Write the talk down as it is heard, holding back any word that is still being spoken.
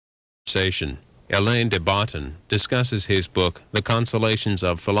conversation. Alain de Botton discusses his book, The Consolations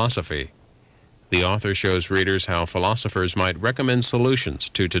of Philosophy. The author shows readers how philosophers might recommend solutions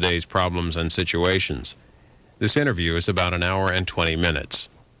to today's problems and situations. This interview is about an hour and 20 minutes.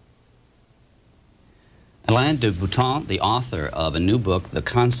 Alain de Botton, the author of a new book, The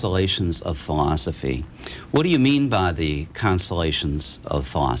Consolations of Philosophy. What do you mean by the Consolations of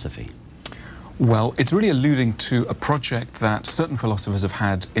Philosophy? Well, it's really alluding to a project that certain philosophers have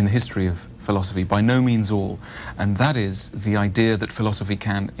had in the history of philosophy, by no means all, and that is the idea that philosophy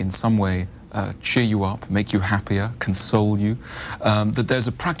can, in some way, cheer you up, make you happier, console you, that there's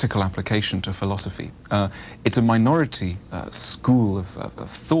a practical application to philosophy. It's a minority school of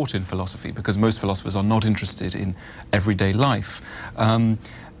thought in philosophy, because most philosophers are not interested in everyday life.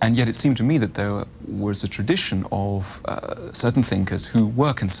 And yet it seemed to me that there was a tradition of certain thinkers who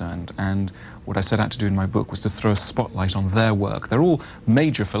were concerned, and what I set out to do in my book was to throw a spotlight on their work. They're all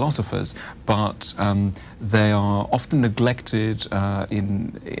major philosophers, but they are often neglected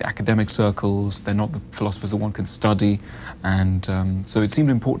in academic circles. They're not the philosophers that one can study, and so it seemed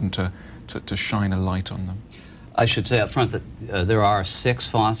important to shine a light on them. I should say up front that there are 6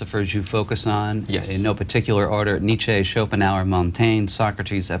 philosophers you focus on, yes, in no particular order: Nietzsche, Schopenhauer, Montaigne,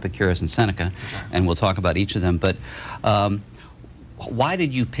 Socrates, Epicurus, and Seneca. Exactly. And we'll talk about each of them. But why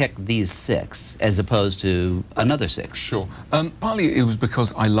did you pick these 6 as opposed to another 6? Sure. Partly it was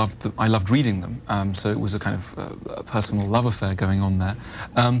because I loved reading them, so it was a kind of a personal love affair going on there.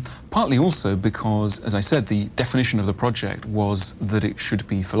 Partly also because, as I said, the definition of the project was that it should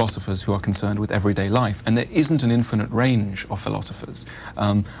be philosophers who are concerned with everyday life, and there isn't an infinite range of philosophers.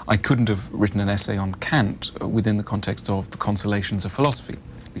 I couldn't have written an essay on Kant within the context of the Consolations of Philosophy,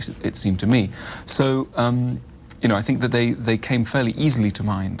 at least it seemed to me. So you know, I think that they came fairly easily to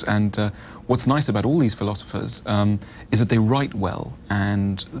mind, and what's nice about all these philosophers is that they write well,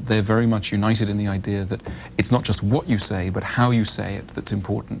 and they're very much united in the idea that it's not just what you say, but how you say it that's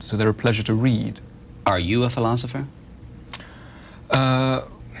important, so they're a pleasure to read. Are you a philosopher?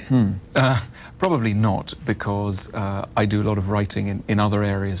 Probably not, because I do a lot of writing in other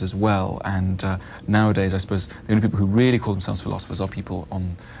areas as well, and nowadays I suppose the only people who really call themselves philosophers are people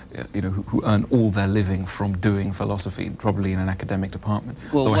on, you know, who earn all their living from doing philosophy, probably in an academic department.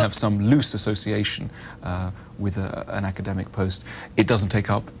 Well, though I have some loose association with an academic post, it doesn't take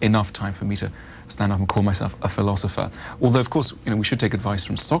up enough time for me to stand up and call myself a philosopher. Although, of course, you know, we should take advice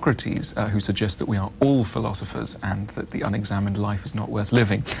from Socrates, who suggests that we are all philosophers and that the unexamined life is not worth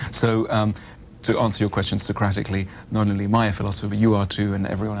living. So, to answer your question Socratically, not only am I a philosopher, but you are too, and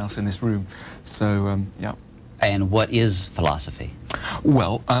everyone else in this room. So, yeah. And what is philosophy?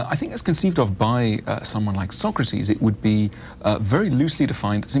 Well, I think as conceived of by someone like Socrates, it would be very loosely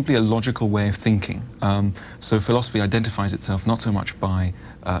defined, simply a logical way of thinking. So philosophy identifies itself not so much by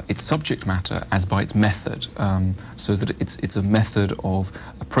its subject matter as by its method, so that it's a method of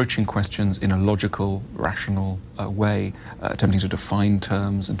approaching questions in a logical, rational way, attempting to define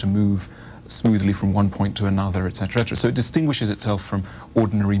terms and to move smoothly from one point to another, etc., etc. So it distinguishes itself from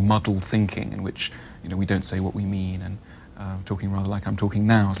ordinary muddled thinking, in which, you know, we don't say what we mean, and talking rather like I'm talking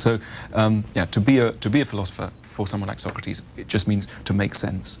now. So yeah, to be a philosopher for someone like Socrates, it just means to make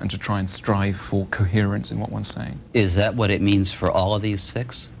sense and to try and strive for coherence in what one's saying. Is that what it means for all of these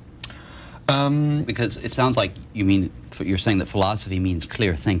 6? Because it sounds like you're saying that philosophy means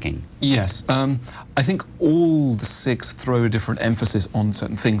clear thinking. Yes. I think all the 6 throw a different emphasis on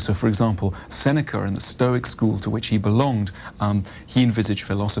certain things. So, for example, Seneca and the Stoic school to which he belonged, he envisaged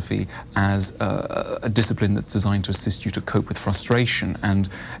philosophy as a discipline that's designed to assist you to cope with frustration, and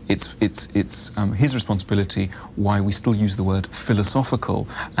it's his responsibility why we still use the word philosophical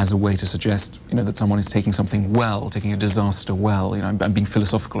as a way to suggest, you know, that someone is taking something well, taking a disaster well. You know, I'm being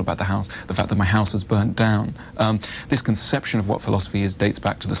philosophical about the fact that my house has burnt down. This conception of what philosophy is dates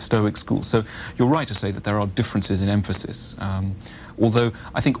back to the Stoic school. So you're right to say that there are differences in emphasis, although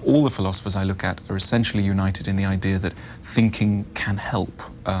I think all the philosophers I look at are essentially united in the idea that thinking can help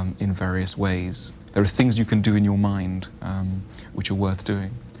in various ways. There are things you can do in your mind which are worth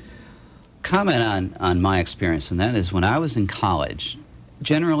doing. Comment on my experience, and that is when I was in college,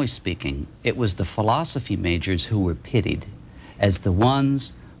 generally speaking, it was the philosophy majors who were pitied as the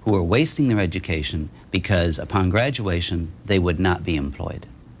ones who were wasting their education because upon graduation they would not be employed.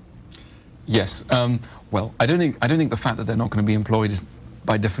 Yes. Well, I don't think the fact that they're not going to be employed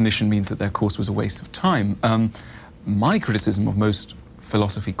by definition means that their course was a waste of time. My criticism of most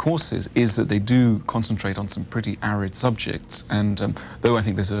philosophy courses is that they do concentrate on some pretty arid subjects, and though I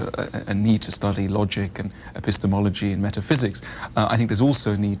think there's a need to study logic and epistemology and metaphysics, I think there's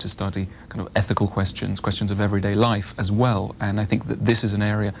also a need to study kind of ethical questions, questions of everyday life as well, and I think that this is an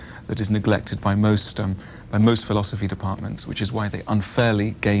area that is neglected by most philosophy departments, which is why they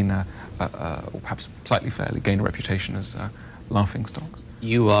unfairly gain, or perhaps slightly fairly, gain a reputation as laughingstocks.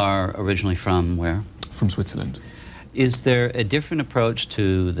 You are originally from where? From Switzerland. Is there a different approach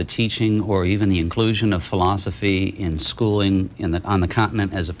to the teaching or even the inclusion of philosophy in schooling on the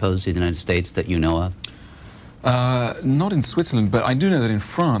continent as opposed to the United States that you know of? Not in Switzerland, but I do know that in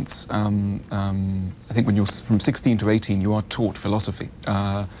France, I think when you're from 16 to 18, you are taught philosophy.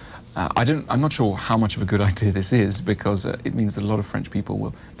 I'm not sure how much of a good idea this is, because it means that a lot of French people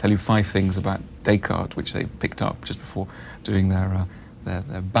will tell you 5 things about Descartes, which they picked up just before doing their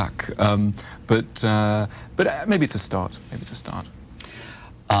back. But maybe it's a start. Maybe it's a start.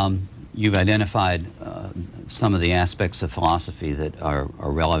 You've identified some of the aspects of philosophy that are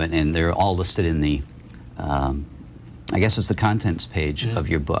relevant, and they're all listed in the, I guess it's the contents page of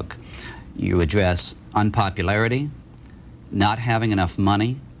your book. You address unpopularity, not having enough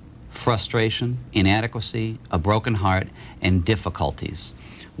money, frustration, inadequacy, a broken heart, and difficulties.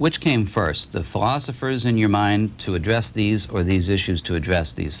 Which came first, the philosophers in your mind to address these, or these issues to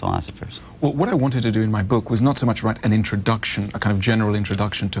address these philosophers? Well, what I wanted to do in my book was not so much write an introduction, a kind of general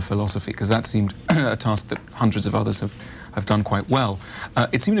introduction to philosophy, because that seemed a task that hundreds of others have done quite well.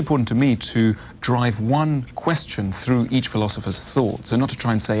 It seemed important to me to drive one question through each philosopher's thought, so not to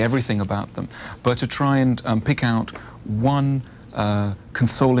try and say everything about them, but to try and pick out one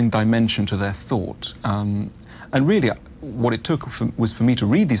consoling dimension to their thought. And really, what it took was for me to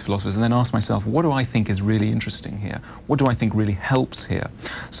read these philosophers and then ask myself, what do I think is really interesting here? What do I think really helps here?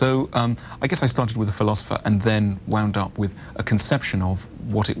 So I guess I started with a philosopher and then wound up with a conception of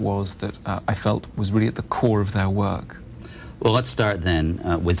what it was that I felt was really at the core of their work. Well, let's start then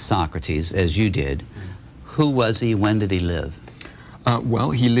with Socrates, as you did. Who was he? When did he live?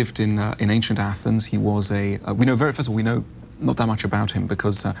 Well, he lived in ancient Athens. He was first of all, we know not that much about him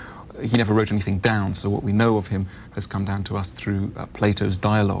because he never wrote anything down, so what we know of him has come down to us through Plato's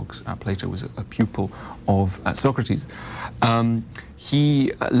dialogues. Plato was a pupil of Socrates.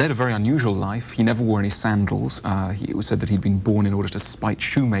 He led a very unusual life. He never wore any sandals. It was said that he'd been born in order to spite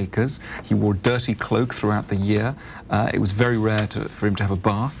shoemakers. He wore a dirty cloak throughout the year. It was very rare for him to have a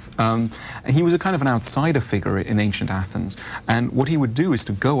bath. And he was a kind of an outsider figure in ancient Athens. And what he would do is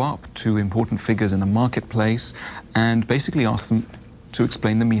to go up to important figures in the marketplace and basically ask them to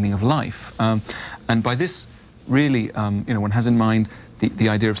explain the meaning of life. And by this, really, one has in mind the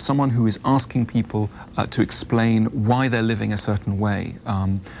idea of someone who is asking people to explain why they're living a certain way.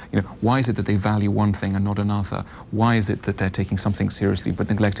 Why is it that they value one thing and not another? Why is it that they're taking something seriously but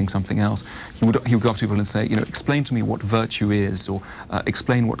neglecting something else? He would go up to people and say, explain to me what virtue is, or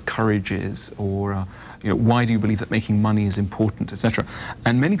explain what courage is, or why do you believe that making money is important, etc.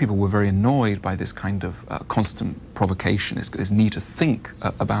 And many people were very annoyed by this kind of constant provocation, this need to think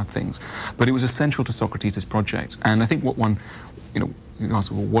about things. But it was essential to Socrates' project. And I think what one, you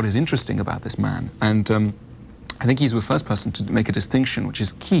ask, well, what is interesting about this man? And I think he's the first person to make a distinction, which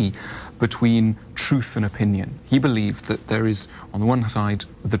is key, between truth and opinion. He believed that there is, on the one side,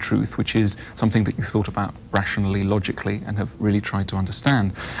 the truth, which is something that you've thought about rationally, logically, and have really tried to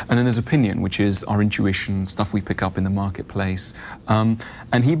understand. And then there's opinion, which is our intuition, stuff we pick up in the marketplace. And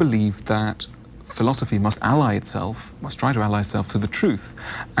he believed that philosophy must try to ally itself to the truth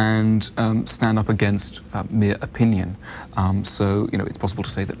and stand up against mere opinion. So, it's possible to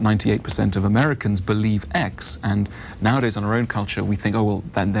say that 98% of Americans believe X, and nowadays in our own culture we think, oh, well,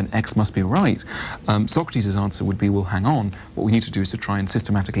 then X must be right. Socrates' answer would be, well, hang on, what we need to do is to try and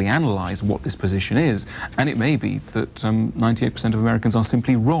systematically analyze what this position is, and it may be that 98% of Americans are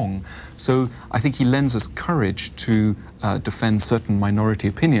simply wrong. So I think he lends us courage to defend certain minority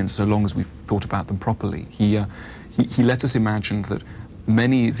opinions, so long as we've thought about them properly. He lets us imagine that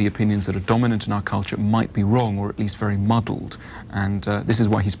many of the opinions that are dominant in our culture might be wrong, or at least very muddled. And this is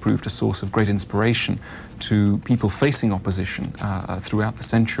why he's proved a source of great inspiration to people facing opposition throughout the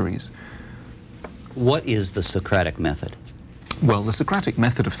centuries. What is the Socratic method? Well, the Socratic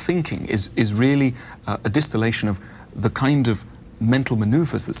method of thinking is really a distillation of the kind of mental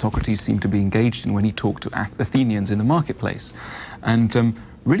maneuvers that Socrates seemed to be engaged in when he talked to Athenians in the marketplace. And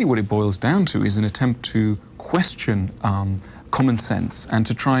really what it boils down to is an attempt to question common sense and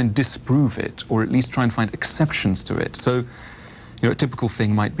to try and disprove it, or at least try and find exceptions to it. So, a typical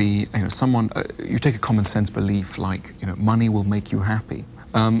thing might be, you take a common sense belief like, money will make you happy.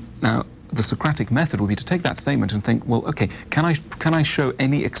 Now, the Socratic method would be to take that statement and think, well, okay, can I show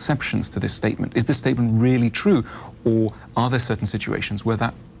any exceptions to this statement? Is this statement really true, or are there certain situations where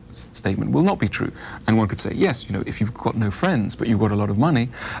that statement will not be true? And one could say, yes, you know, if you've got no friends but you've got a lot of money,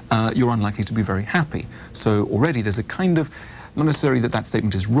 you're unlikely to be very happy. So already there's a kind of, not necessarily that that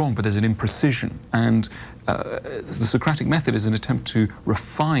statement is wrong, but there's an imprecision. And the Socratic method is an attempt to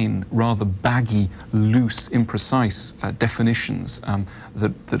refine rather baggy, loose, imprecise definitions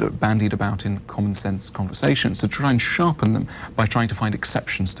that are bandied about in common sense conversations, to try and sharpen them by trying to find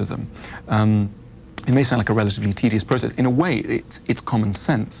exceptions to them. It may sound like a relatively tedious process. In a way, it's common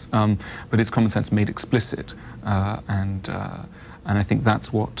sense, but it's common sense made explicit, and I think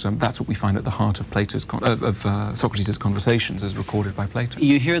that's what we find at the heart of Socrates' Consolations, as recorded by Plato.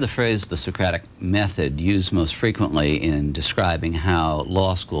 You hear the phrase "the Socratic method" used most frequently in describing how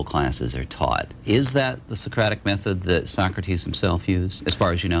law school classes are taught. Is that the Socratic method that Socrates himself used, as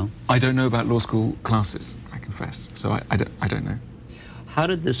far as you know? I don't know about law school classes, I confess. So I don't know. How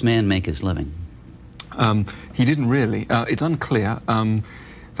did this man make his living? He didn't really. It's unclear.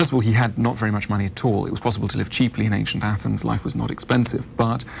 First of all, he had not very much money at all. It was possible to live cheaply in ancient Athens. Life was not expensive.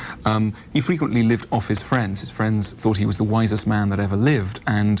 But he frequently lived off his friends. His friends thought he was the wisest man that ever lived,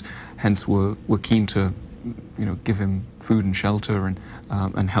 and hence were keen to, you know, give him food and shelter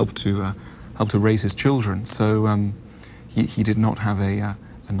and help to raise his children. So he did not have a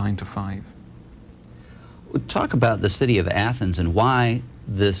 9-to-5. We'll talk about the city of Athens and why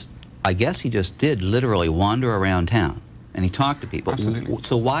this. I guess he just did literally wander around town, and he talked to people. Absolutely.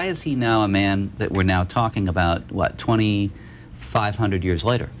 So why is he now a man that we're now talking about, what, 2,500 years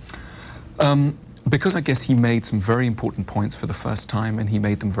later? Because I guess he made some very important points for the first time, and he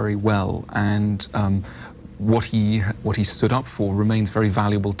made them very well, and what he stood up for remains very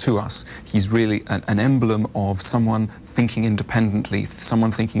valuable to us. He's really an emblem of someone thinking independently,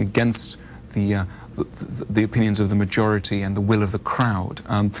 someone thinking against the opinions of the majority and the will of the crowd.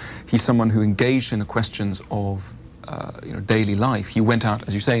 He's someone who engaged in the questions of you know, daily life. He went out,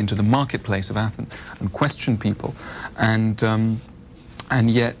 as you say, into the marketplace of Athens and questioned people, and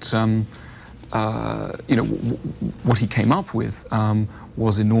yet you know, what he came up with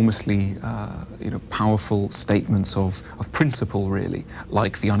was enormously you know, powerful statements of principle, really,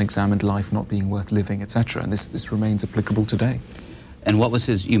 like the unexamined life not being worth living, etc. And this remains applicable today. And what was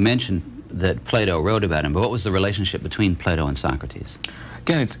his? You mentioned that Plato wrote about him, but what was the relationship between Plato and Socrates?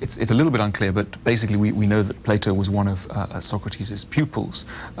 Again, it's a little bit unclear, but basically we know that Plato was one of Socrates' pupils.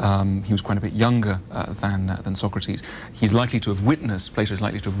 He was quite a bit younger than Socrates. He's likely to have witnessed, Plato is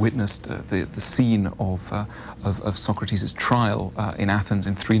likely to have witnessed the scene of Socrates' trial in Athens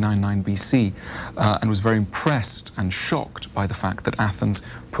in 399 BC, and was very impressed and shocked by the fact that Athens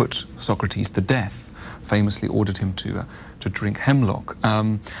put Socrates to death, famously ordered him to drink hemlock.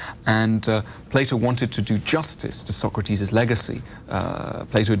 Plato wanted to do justice to Socrates' legacy.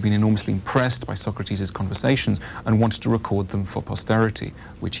 Plato had been enormously impressed by Socrates' conversations and wanted to record them for posterity,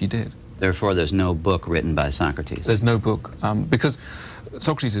 which he did. Therefore, there's no book written by Socrates. There's no book, because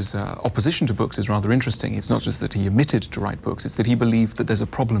Socrates' opposition to books is rather interesting. It's not just that he omitted to write books, it's that he believed that there's a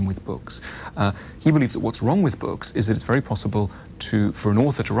problem with books. He believed that what's wrong with books is that it's very possible for an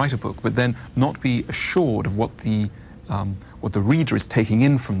author to write a book, but then not be assured of what the reader is taking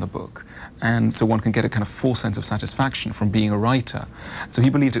in from the book. And so one can get a kind of false sense of satisfaction from being a writer. So he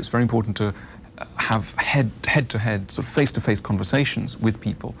believed it was very important to have head-to-head, sort of face-to-face conversations with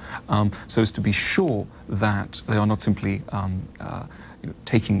people, so as to be sure that they are not simply you know,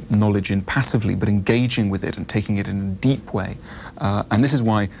 taking knowledge in passively, but engaging with it and taking it in a deep way. And this is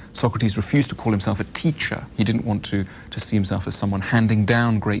why Socrates refused to call himself a teacher. He didn't want to see himself as someone handing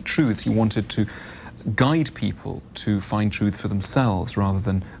down great truths. He wanted to guide people to find truth for themselves rather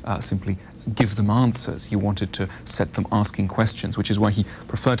than simply give them answers. He wanted to set them asking questions, which is why he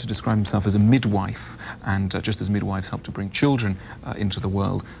preferred to describe himself as a midwife. And just as midwives help to bring children into the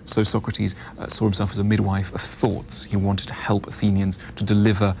world, so Socrates saw himself as a midwife of thoughts. He wanted to help Athenians to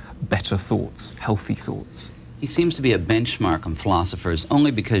deliver better thoughts, healthy thoughts. He seems to be a benchmark on philosophers only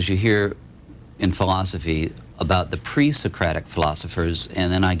because you hear in philosophy about the pre-Socratic philosophers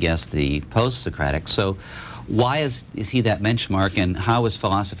and then I guess the post-Socratic. So why is he that benchmark, and how was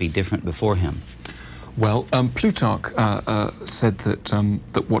philosophy different before him? Well, Plutarch said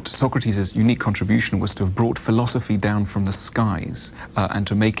that what Socrates' unique contribution was to have brought philosophy down from the skies and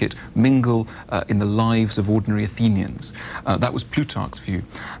to make it mingle in the lives of ordinary Athenians. That was Plutarch's view.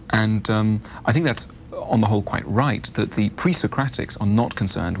 And I think that's on the whole, quite right that the pre-Socratics are not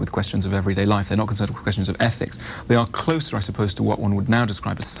concerned with questions of everyday life. They're not concerned with questions of ethics. They are closer, I suppose, to what one would now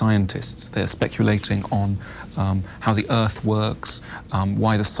describe as scientists. They're speculating on how the earth works,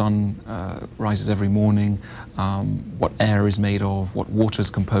 why the sun rises every morning, what air is made of, what water is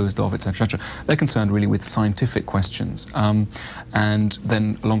composed of, etc., etc. They're concerned really with scientific questions. And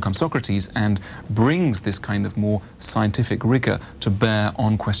then along comes Socrates and brings this kind of more scientific rigor to bear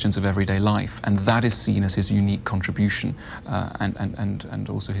on questions of everyday life, and that is seen as his unique contribution and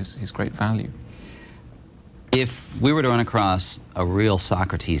also his great value. If we were to run across a real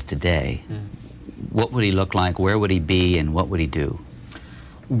Socrates today, what would he look like, where would he be, and what would he do?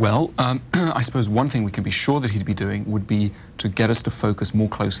 Well, I suppose one thing we can be sure that he'd be doing would be to get us to focus more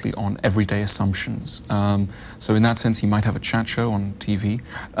closely on everyday assumptions. So in that sense, he might have a chat show on TV,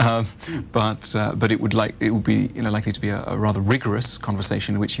 but it would be likely to be a rather rigorous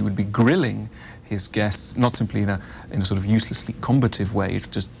conversation in which he would be grilling his guests, not simply in a sort of uselessly combative way,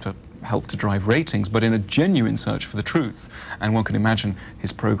 just to help to drive ratings, but in a genuine search for the truth. And one can imagine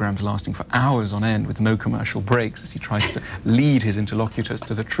his programs lasting for hours on end with no commercial breaks as he tries to lead his interlocutors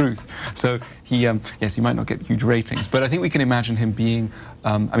to the truth. So he, yes, he might not get huge ratings, but I think we can imagine him being,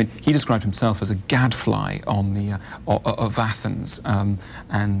 I mean, he described himself as a gadfly on the, of Athens, and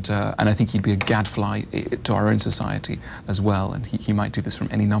I think he'd be a gadfly to our own society as well, and he might do this from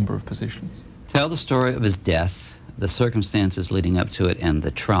any number of positions. Tell the story of his death, the circumstances leading up to it, and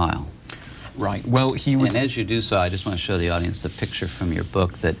the trial. Right. Well, he was... And as you do so, I just want to show the audience the picture from your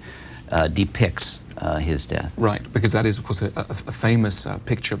book that depicts his death. Right, because that is, of course, a famous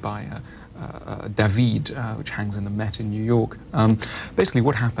picture by David, which hangs in the Met in New York. Basically,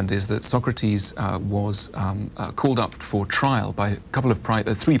 what happened is that Socrates was called up for trial by a couple of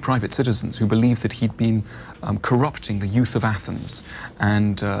three private citizens who believed that he'd been corrupting the youth of Athens,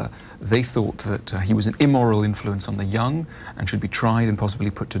 and they thought that he was an immoral influence on the young and should be tried and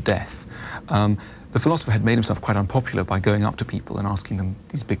possibly put to death. The philosopher had made himself quite unpopular by going up to people and asking them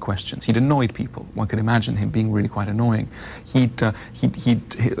these big questions. He'd annoyed people. One can imagine him being really quite annoying. A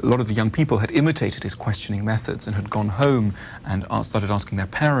lot of the young people had imitated his questioning methods and had gone home and started asking their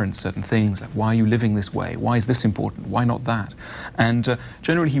parents certain things, like, why are you living this way? Why is this important? Why not that? And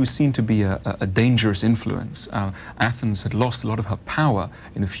generally he was seen to be a dangerous influence. Athens had lost a lot of her power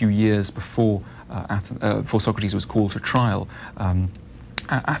in the few years before Socrates was called to trial.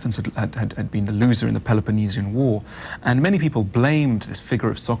 Athens had been the loser in the Peloponnesian War, and many people blamed this figure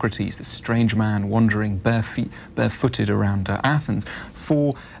of Socrates, this strange man wandering barefooted around Athens,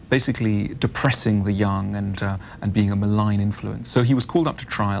 for basically depressing the young and being a malign influence. So he was called up to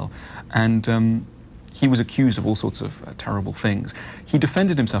trial, and he was accused of all sorts of terrible things. He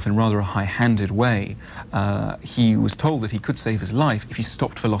defended himself in rather a high-handed way. He was told that he could save his life if he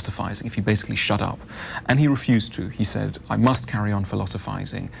stopped philosophizing, if he basically shut up. And he refused to. He said, I must carry on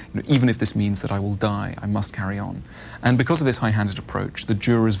philosophizing. Even if this means that I will die, I must carry on. And because of this high-handed approach, the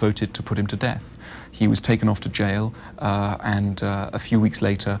jurors voted to put him to death. He was taken off to jail, and a few weeks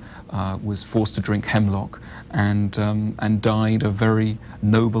later was forced to drink hemlock and died a very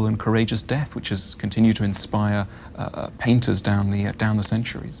noble and courageous death, which has continued to inspire painters down the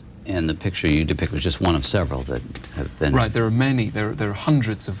centuries. And the picture you depict was just one of several that have been... Right, there are many. There are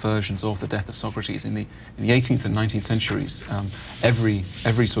hundreds of versions of the death of Socrates. In the 18th and 19th centuries,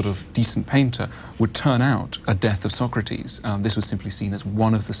 every sort of decent painter would turn out a death of Socrates. This was simply seen as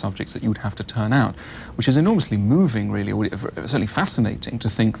one of the subjects that you would have to turn out, which is enormously moving, really, or certainly fascinating to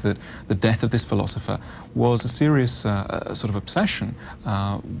think that the death of this philosopher was a serious sort of obsession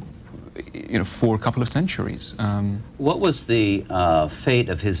for a couple of centuries. What was the fate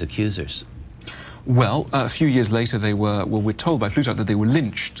of his accusers? Well, a few years later, we're told by Plutarch that they were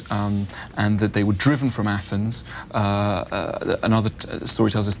lynched and that they were driven from Athens. Another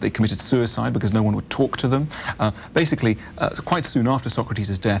story tells us they committed suicide because no one would talk to them. Basically, quite soon after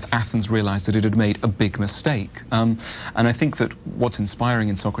Socrates' death, Athens realized that it had made a big mistake. And I think that what's inspiring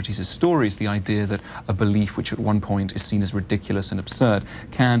in Socrates' story is the idea that a belief which at one point is seen as ridiculous and absurd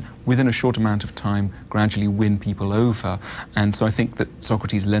can, within a short amount of time, gradually win people over. And so I think that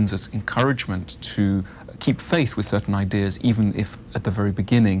Socrates lends us encouragement to keep faith with certain ideas, even if at the very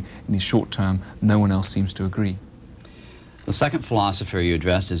beginning, in the short term, no one else seems to agree. The second philosopher you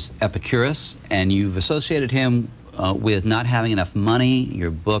addressed is Epicurus, and you've associated him with not having enough money.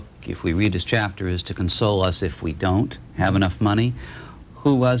 Your book, if we read his chapter, is to console us if we don't have enough money.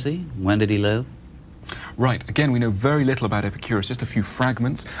 Who was he? When did he live? Right. Again, we know very little about Epicurus, just a few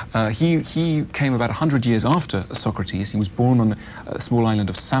fragments. He came about 100 years after Socrates. He was born on a small island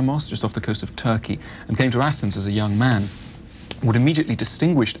of Samos, just off the coast of Turkey, and came to Athens as a young man. what immediately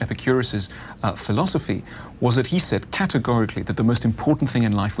distinguished Epicurus's philosophy was that he said categorically that the most important thing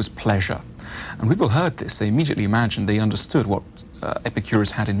in life was pleasure. And people heard this, they immediately imagined, they understood what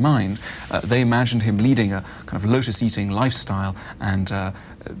Epicurus had in mind. They imagined him leading a kind of lotus-eating lifestyle and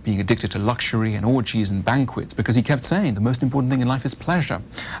being addicted to luxury and orgies and banquets, because he kept saying the most important thing in life is pleasure.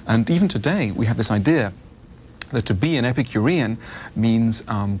 And even today we have this idea that to be an Epicurean means,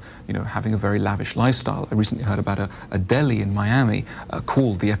 you know, having a very lavish lifestyle. I recently heard about a deli in Miami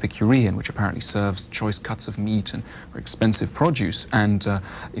called the Epicurean, which apparently serves choice cuts of meat and very expensive produce. And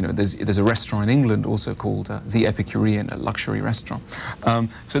you know, there's a restaurant in England also called the Epicurean, a luxury restaurant.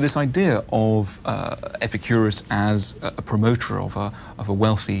 So this idea of Epicurus as a promoter of a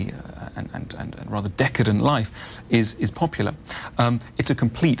wealthy and rather decadent life is popular. It's a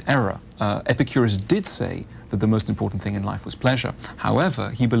complete error. Epicurus did say that the most important thing in life was pleasure. However,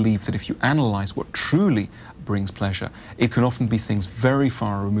 he believed that if you analyze what truly brings pleasure, it can often be things very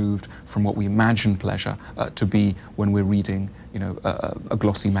far removed from what we imagine pleasure to be when we're reading, you know, a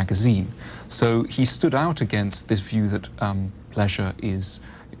glossy magazine. So he stood out against this view that pleasure is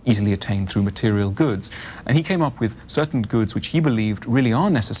easily attained through material goods. And he came up with certain goods which he believed really are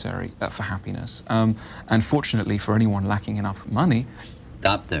necessary for happiness. And fortunately for anyone lacking enough money...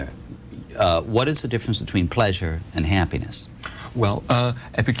 Stop there. What is the difference between pleasure and happiness? Well,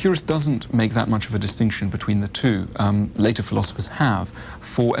 Epicurus doesn't make that much of a distinction between the two. Later philosophers have.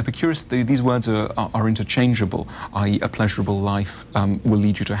 For Epicurus, these words are interchangeable, i.e. a pleasurable life will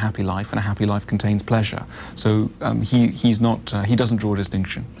lead you to a happy life, and a happy life contains pleasure. So he doesn't draw a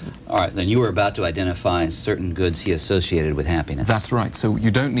distinction. All right, then you were about to identify certain goods he associated with happiness. That's right. So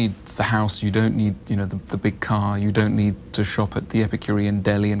you don't need the house, you don't need, you know, the big car, you don't need to shop at the Epicurean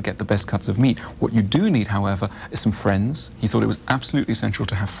deli and get the best cuts of meat. What you do need, however, is some friends. He thought it was absolutely essential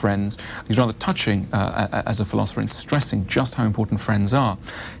to have friends. He's rather touching as a philosopher in stressing just how important friends are.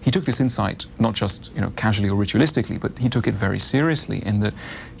 He took this insight not just, you know, casually or ritualistically, but he took it very seriously in that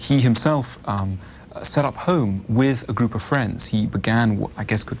he himself set up home with a group of friends. He began what I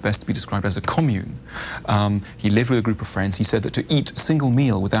guess could best be described as a commune. He lived with a group of friends. He said that to eat a single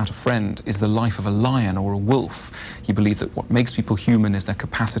meal without a friend is the life of a lion or a wolf. He believed that what makes people human is their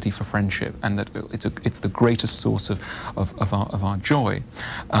capacity for friendship, and that it's the greatest source of our joy.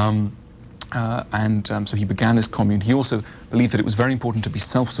 So he began this commune. He also believed that it was very important to be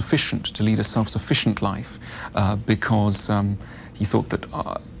self-sufficient, to lead a self-sufficient life, because he thought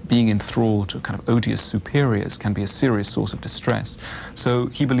that being enthralled to kind of odious superiors can be a serious source of distress. So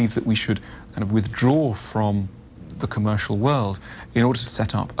he believed that we should kind of withdraw from the commercial world in order to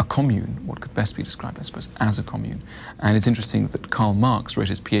set up a commune, what could best be described, I suppose, as a commune. And it's interesting that Karl Marx wrote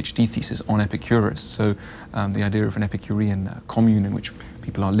his PhD thesis on Epicurus. So the idea of an Epicurean commune in which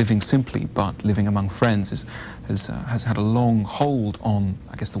people are living simply but living among friends has had a long hold on,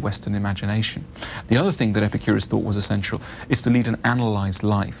 I guess, the Western imagination. The other thing that Epicurus thought was essential is to lead an analyzed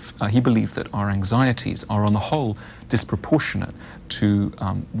life. He believed that our anxieties are on the whole disproportionate to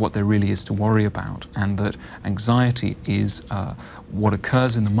what there really is to worry about, and that anxiety is what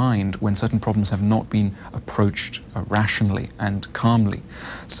occurs in the mind when certain problems have not been approached rationally and calmly.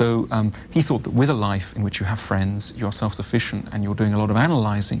 So he thought that with a life in which you have friends, you're self-sufficient, and you're doing a lot of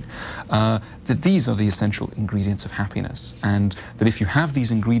analyzing, that these are the essential ingredients of happiness, and that if you have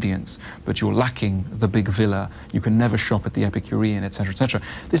these ingredients but you're lacking the big villa, you can never shop at the Epicurean, etc., etc.,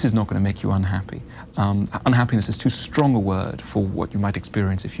 this is not going to make you unhappy. Unhappiness is too strong a word for what you might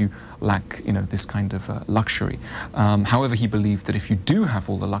experience if you lack, you know, this kind of luxury. However, he believed that if you do have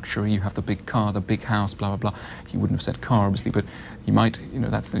all the luxury, you have the big car, the big house, blah, blah, blah. He wouldn't have said car, obviously, but he might, you know,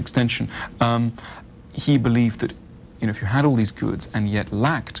 that's an extension. He believed that, you know, if you had all these goods and yet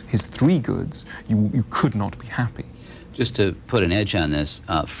lacked his three goods, you could not be happy. Just to put an edge on this,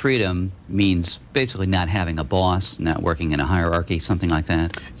 freedom means basically not having a boss, not working in a hierarchy, something like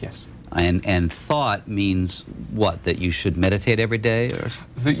that? Yes. And thought means what? That you should meditate every day? Or?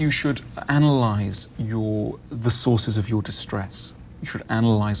 That you should analyze the sources of your distress. You should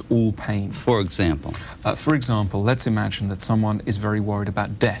analyze all pain. For example? For example, let's imagine that someone is very worried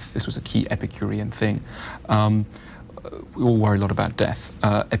about death. This was a key Epicurean thing. We all worry a lot about death.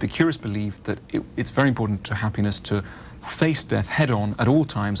 Epicurus believed that it's very important to happiness to face death head-on at all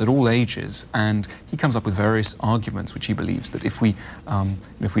times, at all ages, and he comes up with various arguments which he believes that if we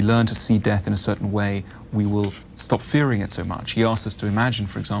learn to see death in a certain way, we will stop fearing it so much. He asks us to imagine,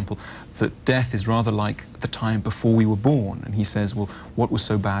 for example, that death is rather like the time before we were born, and he says, well, what was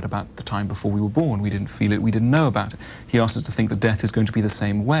so bad about the time before we were born? We didn't feel it, we didn't know about it. He asks us to think that death is going to be the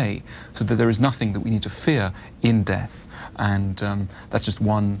same way, so that there is nothing that we need to fear in death. And that's just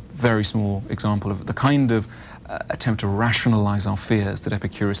one very small example of the kind of attempt to rationalize our fears that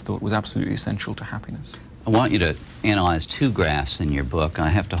Epicurus thought was absolutely essential to happiness. I want you to analyze two graphs in your book. I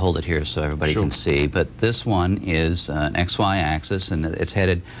have to hold it here so everybody Sure. can see, but this one is an XY axis, and it's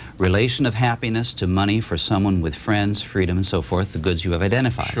headed relation of happiness to money for someone with friends, freedom, and so forth, the goods you have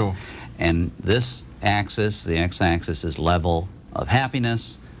identified. Sure. And this axis, the x-axis, is level of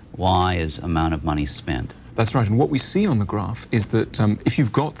happiness, y is amount of money spent. That's right, and what we see on the graph is that if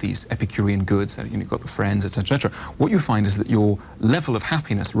you've got these Epicurean goods, you've got the friends, etc., what you find is that your level of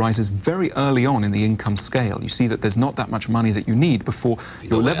happiness rises very early on in the income scale. You see that there's not that much money that you need before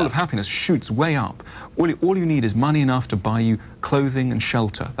your level of happiness shoots way up. All you need is money enough to buy you clothing and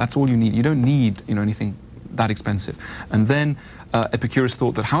shelter. That's all you need. You don't need, anything that expensive. And then Epicurus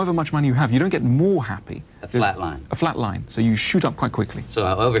thought that however much money you have, you don't get more happy. A flat line. A flat line. So you shoot up quite quickly. So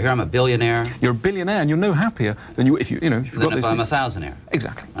over here I'm a billionaire. You're a billionaire, and you're no happier than if you've got Than if I'm a thousandaire.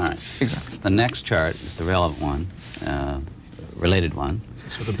 Exactly. All right. Exactly. The next chart is the relevant one, related one.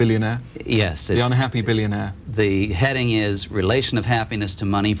 So the billionaire. Yes. The unhappy billionaire. The heading is relation of happiness to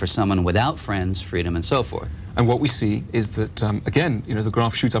money for someone without friends, freedom, and so forth. And what we see is that, again, the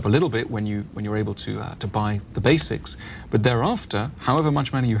graph shoots up a little bit when you're able to buy the basics, but thereafter, however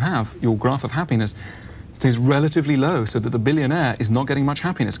much money you have, your graph of happiness stays relatively low, so that the billionaire is not getting much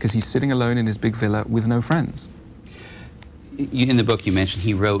happiness because he's sitting alone in his big villa with no friends. In the book you mentioned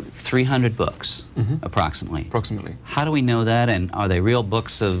he wrote 300 books, approximately. Approximately. How do we know that, and are they real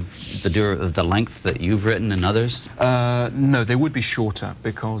books of the length that you've written and others? No, they would be shorter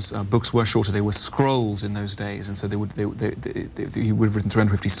because books were shorter. They were scrolls in those days, and so he would have written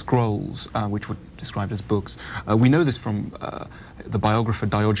 350 scrolls, which were described as books. We know this from the biographer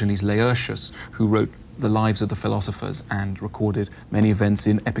Diogenes Laertius, who wrote the lives of the philosophers and recorded many events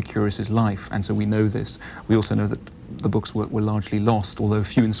in Epicurus's life, and so we know this. We also know that the books were largely lost, although a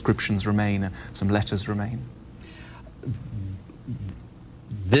few inscriptions remain and some letters remain.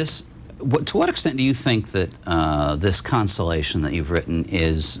 To what extent do you think that this consolation that you've written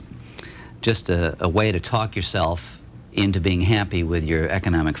is just a way to talk yourself into being happy with your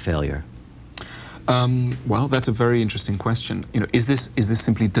economic failure? Well, that's a very interesting question. Is this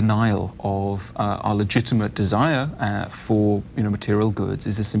simply denial of our legitimate desire for material goods?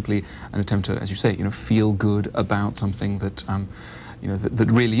 Is this simply an attempt to, as you say, feel good about something that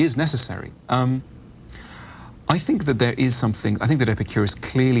that really is necessary? I think that there is something. I think that Epicurus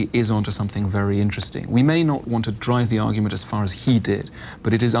clearly is onto something very interesting. We may not want to drive the argument as far as he did,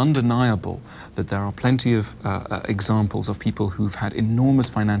 but it is undeniable that there are plenty of examples of people who've had enormous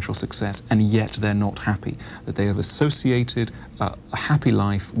financial success and yet they're not happy, that they have associated a happy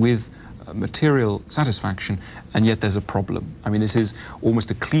life with material satisfaction, and yet there's a problem. I mean, this is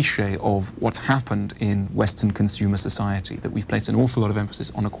almost a cliche of what's happened in Western consumer society, that we've placed an awful lot of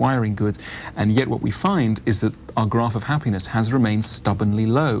emphasis on acquiring goods, and yet what we find is that our graph of happiness has remained stubbornly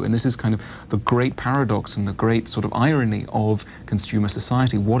low. And this is kind of the great paradox and the great sort of irony of consumer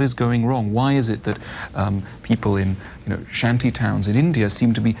society. What is going wrong? Why is it that people in shanty towns in India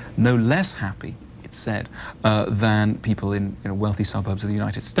seem to be no less happy, said, than people in wealthy suburbs of the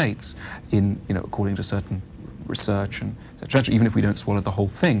United States, according to certain research and etc. Even if we don't swallow the whole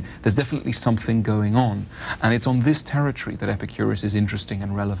thing, there's definitely something going on, and it's on this territory that Epicurus is interesting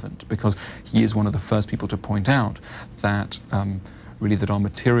and relevant, because he is one of the first people to point out that really that our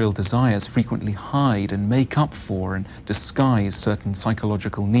material desires frequently hide and make up for and disguise certain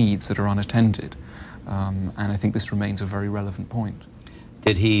psychological needs that are unattended, and I think this remains a very relevant point.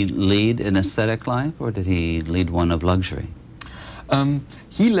 Did he lead an aesthetic life, or did he lead one of luxury?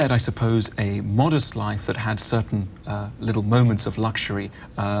 He led, I suppose, a modest life that had certain little moments of luxury.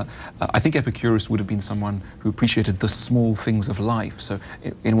 I think Epicurus would have been someone who appreciated the small things of life. So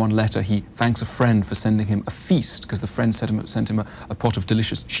in one letter he thanks a friend for sending him a feast, because the friend sent him a pot of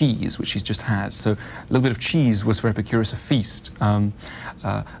delicious cheese, which he's just had. So a little bit of cheese was for Epicurus a feast.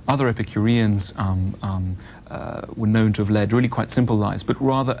 Other Epicureans were known to have led really quite simple lives, but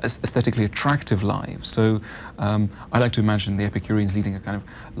rather aesthetically attractive lives. So I like to imagine the Epicureans leading a kind of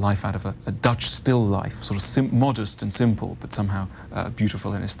life out of a Dutch still life, sort of modest and simple, but somehow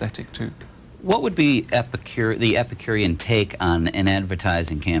beautiful and aesthetic too. What would be the Epicurean take on an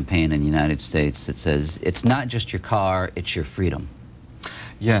advertising campaign in the United States that says, it's not just your car, it's your freedom?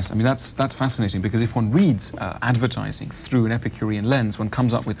 Yes, I mean, that's fascinating, because if one reads advertising through an Epicurean lens, one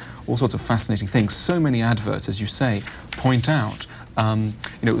comes up with all sorts of fascinating things. So many adverts, as you say, point out,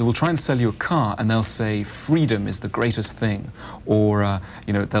 they will try and sell you a car and they'll say freedom is the greatest thing, or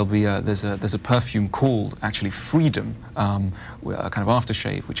there'll be there's a perfume called actually Freedom, a kind of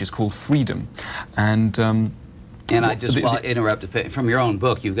aftershave which is called Freedom, and And I just interrupted. From your own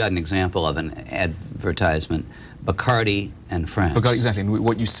book, you've got an example of an advertisement, Bacardi and friends. Bacardi, exactly. And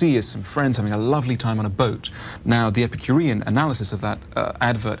what you see is some friends having a lovely time on a boat. Now, the Epicurean analysis of that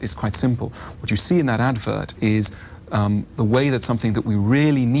advert is quite simple. What you see in that advert is the way that something that we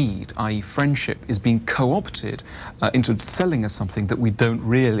really need, i.e. friendship, is being co-opted into selling us something that we don't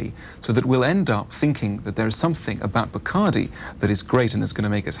really, so that we'll end up thinking that there is something about Bacardi that is great and is going to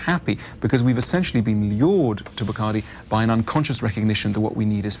make us happy, because we've essentially been lured to Bacardi by an unconscious recognition that what we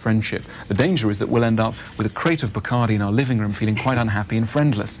need is friendship. The danger is that we'll end up with a crate of Bacardi in our living room feeling quite unhappy and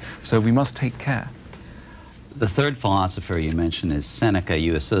friendless, so we must take care. The third philosopher you mentioned is Seneca.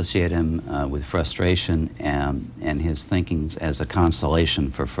 You associate him with frustration and his thinkings as a consolation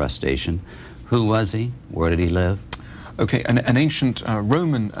for frustration. Who was he? Where did he live? Okay, an ancient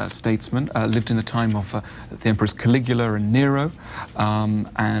Roman statesman, lived in the time of the emperors Caligula and Nero,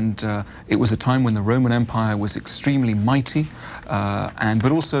 and it was a time when the Roman Empire was extremely mighty,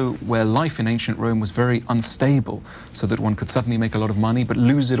 but also where life in ancient Rome was very unstable, so that one could suddenly make a lot of money but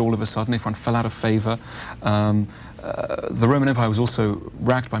lose it all of a sudden if one fell out of favor. The Roman Empire was also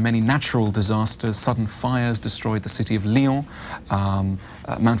racked by many natural disasters. Sudden fires destroyed the city of Lyon.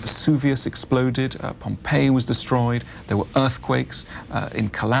 Mount Vesuvius exploded. Pompeii was destroyed. There were earthquakes in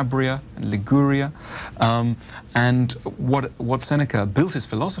Calabria and Liguria. And what Seneca built his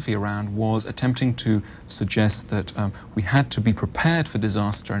philosophy around was attempting to suggest that we had to be prepared for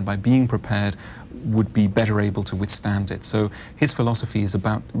disaster, and by being prepared would be better able to withstand it. So his philosophy is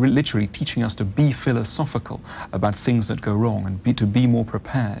about literally teaching us to be philosophical about things that go wrong and to be more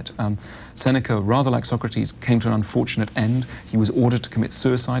prepared. Seneca, rather like Socrates, came to an unfortunate end. He was ordered to commit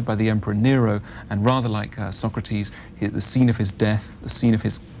suicide by the Emperor Nero, and rather like Socrates, the scene of his death, the scene of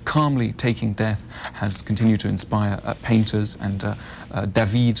his calmly taking death, has continued to inspire painters, and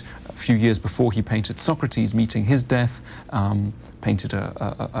David, a few years before he painted Socrates meeting his death, painted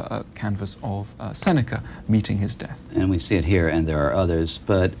a canvas of Seneca meeting his death. And we see it here, and there are others.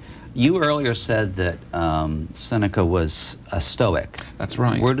 But you earlier said that Seneca was a Stoic. That's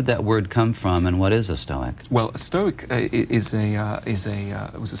right. Where did that word come from, and what is a Stoic? Well, a Stoic was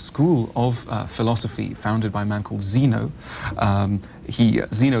a school of philosophy founded by a man called Zeno.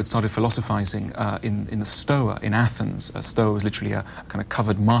 Zeno had started philosophizing in the Stoa in Athens. Stoa was literally a kind of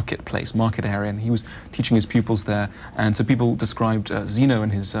covered marketplace, market area, and he was teaching his pupils there. And so people described Zeno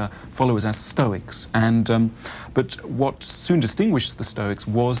and his followers as Stoics. And but what soon distinguished the Stoics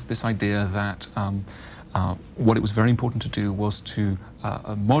was this idea that what it was very important to do was to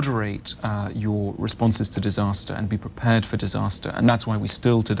moderate your responses to disaster and be prepared for disaster. And that's why we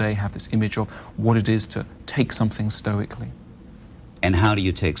still today have this image of what it is to take something stoically. And how do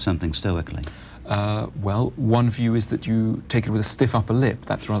you take something stoically? Well, one view is that you take it with a stiff upper lip.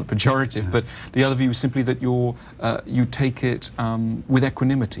 That's rather pejorative. But the other view is simply that you take it with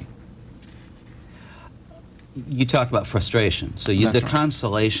equanimity. You talked about frustration. So the right.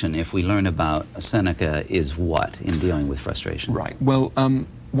 consolation, if we learn about Seneca, is what in dealing with frustration? Right. Well,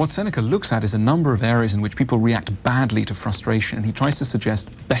 what Seneca looks at is a number of areas in which people react badly to frustration, and he tries to suggest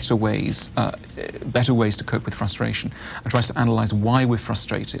better ways to cope with frustration, and tries to analyze why we're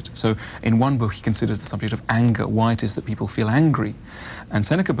frustrated. So in one book he considers the subject of anger, why it is that people feel angry. And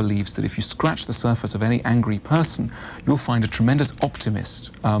Seneca believes that if you scratch the surface of any angry person, you'll find a tremendous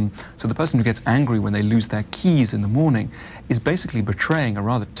optimist. So the person who gets angry when they lose their keys in the morning is basically betraying a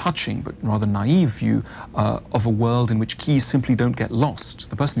rather touching but rather naive view of a world in which keys simply don't get lost.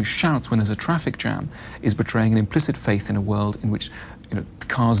 The person who shouts when there's a traffic jam is betraying an implicit faith in a world in which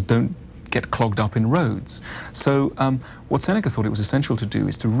cars don't get clogged up in roads. So what Seneca thought it was essential to do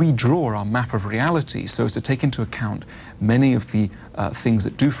is to redraw our map of reality so as to take into account many of the things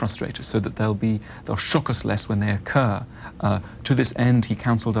that do frustrate us, so that they'll shock us less when they occur. To this end, he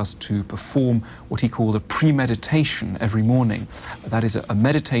counseled us to perform what he called a premeditation every morning. That is a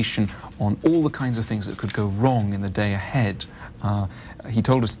meditation on all the kinds of things that could go wrong in the day ahead. He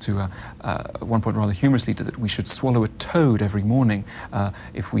told us to, at one point rather humorously, that we should swallow a toad every morning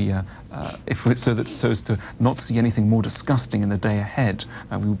so as to not see anything more disgusting in the day ahead.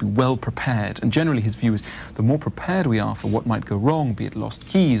 We would be well prepared. And generally his view is the more prepared we are for what might go wrong, be it lost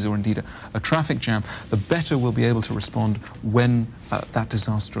keys or indeed a traffic jam, the better we'll be able to respond when that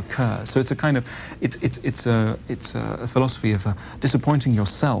disaster occurs. So it's a kind of, it's a philosophy of disappointing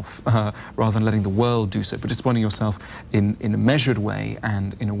yourself rather than letting the world do so, but disappointing yourself in a measured way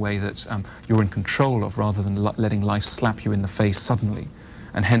and in a way that you're in control of, rather than letting life slap you in the face suddenly,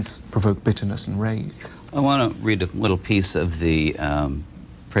 and hence provoke bitterness and rage. I want to read a little piece of the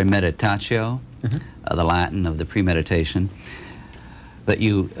premeditatio, the Latin of the premeditation. that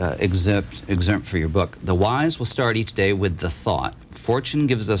you excerpt for your book. The wise will start each day with the thought, fortune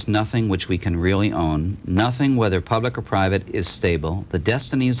gives us nothing which we can really own. Nothing, whether public or private, is stable. The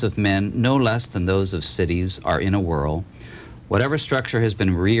destinies of men, no less than those of cities, are in a whirl. Whatever structure has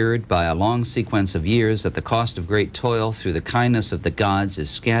been reared by a long sequence of years at the cost of great toil through the kindness of the gods is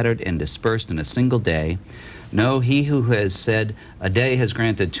scattered and dispersed in a single day. No, he who has said, a day has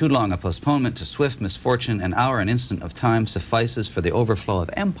granted too long a postponement to swift misfortune, an hour, an instant of time suffices for the overflow of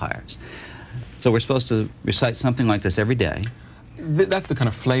empires. So we're supposed to recite something like this every day. That's the kind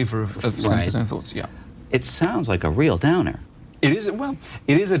of flavor of Seneca's own thoughts, yeah. It sounds like a real downer. It is, well,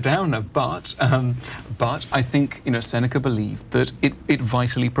 it is a downer, but I think, you know, Seneca believed that it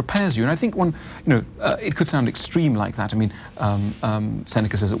vitally prepares you. And I think one, you know, it could sound extreme like that. I mean,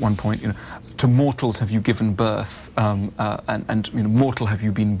 Seneca says at one point, you know, to mortals have you given birth, and you know, mortal have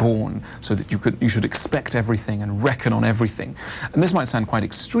you been born, so that you should expect everything and reckon on everything. And this might sound quite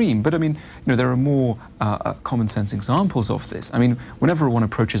extreme, but I mean, you know, there are more common sense examples of this. I mean, whenever one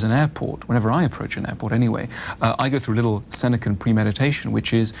approaches an airport, whenever I approach an airport anyway, I go through a little Senecan premeditation,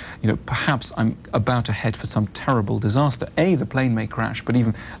 which is, you know, perhaps I'm about to head for some terrible disaster. A, the plane may crash, but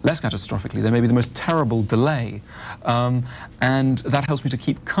even less catastrophically, there may be the most terrible delay. And that helps me to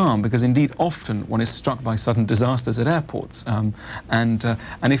keep calm, because indeed often one is struck by sudden disasters at airports. And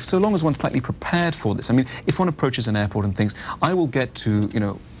if so long as one's slightly prepared for this, I mean, if one approaches an airport and thinks, I will get to, you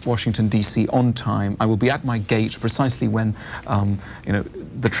know, Washington, D.C. on time, I will be at my gate precisely when, you know,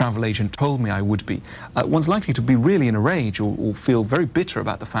 the travel agent told me I would be, one's likely to be really in a rage or feel very bitter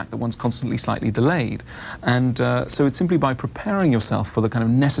about the fact that one's constantly slightly delayed. And so it's simply by preparing yourself for the kind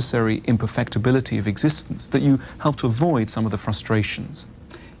of necessary imperfectibility of existence that you help to avoid some of the frustrations.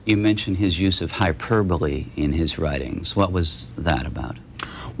 You mentioned his use of hyperbole in his writings. What was that about?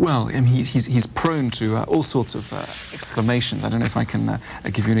 Well, I mean, he's prone to all sorts of exclamations. I don't know if I can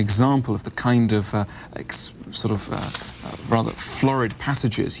give you an example of the kind of rather florid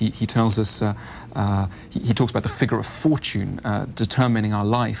passages. He tells us, he talks about the figure of fortune determining our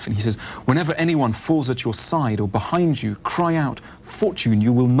life, and he says, whenever anyone falls at your side or behind you, cry out, fortune,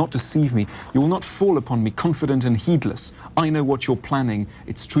 you will not deceive me. You will not fall upon me confident and heedless. I know what you're planning.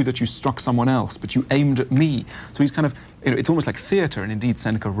 It's true that you struck someone else, but you aimed at me. So he's kind of, you know, it's almost like theatre, and indeed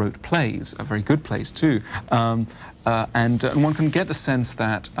Seneca wrote plays, very good plays too. And one can get the sense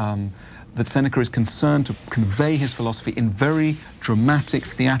that that Seneca is concerned to convey his philosophy in very dramatic,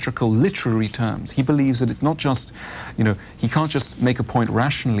 theatrical, literary terms. He believes that it's not just, you know, he can't just make a point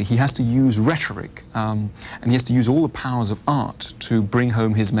rationally. He has to use rhetoric, and he has to use all the powers of art to bring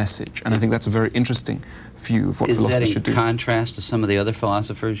home his message. And I think that's a very interesting view of what philosophers should do. Is that in contrast to some of the other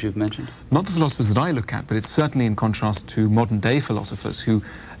philosophers you've mentioned? Not the philosophers that I look at, but it's certainly in contrast to modern-day philosophers who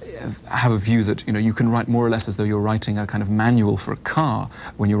have a view that, you know, you can write more or less as though you're writing a kind of manual for a car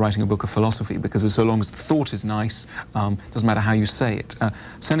when you're writing a book of philosophy, because so long as the thought is nice, doesn't matter how you say it.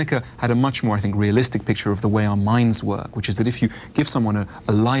 Seneca had a much more, I think, realistic picture of the way our minds work, which is that if you give someone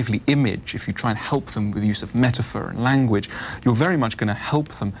a lively image, if you try and help them with the use of metaphor and language, you're very much going to help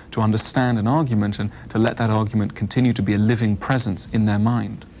them to understand an argument and to let that argument continue to be a living presence in their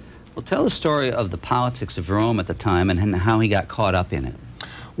mind. Well, tell the story of the politics of Rome at the time and how he got caught up in it.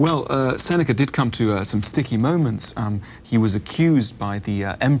 Well, Seneca did come to some sticky moments. He was accused by the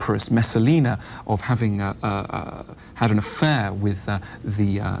Empress Messalina of having had an affair with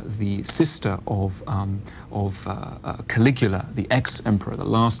the sister of Caligula, the ex-emperor, the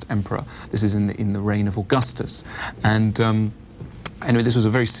last emperor. This is in the reign of Augustus. And anyway, this was a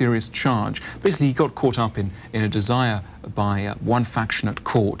very serious charge. Basically, he got caught up in a desire by one faction at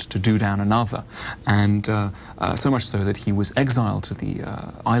court to do down another, and so much so that he was exiled to the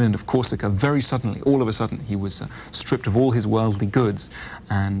island of Corsica very suddenly. All of a sudden, he was stripped of all his worldly goods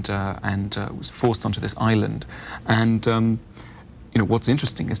and was forced onto this island. And you know, what's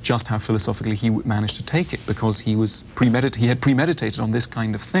interesting is just how philosophically he managed to take it, because he had premeditated on this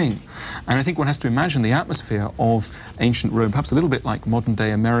kind of thing. And I think one has to imagine the atmosphere of ancient Rome, perhaps a little bit like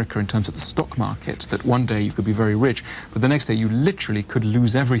modern-day America in terms of the stock market, that one day you could be very rich, but the next day you literally could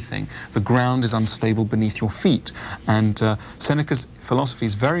lose everything. The ground is unstable beneath your feet. And Seneca's philosophy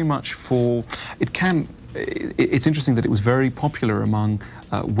is very much for, it's interesting that it was very popular among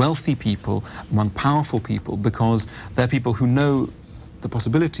wealthy people, among powerful people, because they're people who know the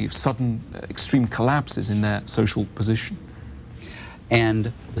possibility of sudden extreme collapses in their social position.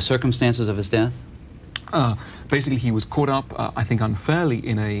 And the circumstances of his death? Basically, he was caught up, I think unfairly,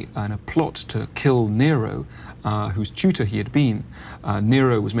 in a plot to kill Nero, whose tutor he had been.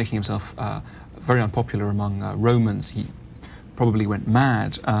 Nero was making himself very unpopular among Romans. He probably went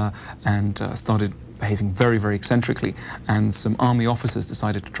mad and started behaving very, very eccentrically, and some army officers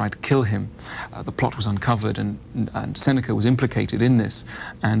decided to try to kill him. The plot was uncovered, and Seneca was implicated in this,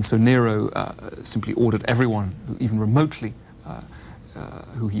 and so Nero simply ordered everyone who even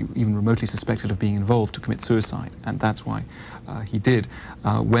remotely suspected of being involved to commit suicide, and that's why he did.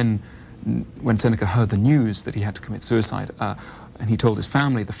 When Seneca heard the news that he had to commit suicide, and he told his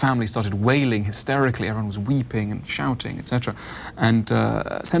family, the family started wailing hysterically. Everyone was weeping and shouting, etc. And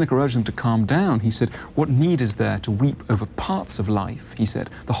Seneca urged them to calm down. He said, "What need is there to weep over parts of life?" He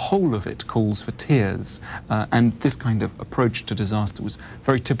said, "The whole of it calls for tears." And this kind of approach to disaster was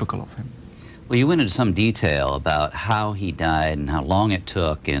very typical of him. Well, you went into some detail about how he died and how long it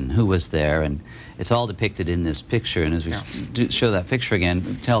took and who was there, and it's all depicted in this picture. And as we show that picture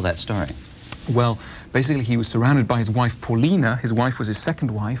again, tell that story. Well, basically he was surrounded by his wife Paulina. His wife was his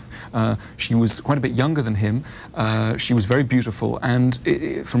second wife. She was quite a bit younger than him. She was very beautiful, and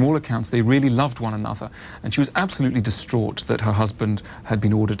from all accounts they really loved one another. And she was absolutely distraught that her husband had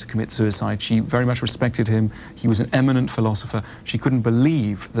been ordered to commit suicide. She very much respected him. He was an eminent philosopher. She couldn't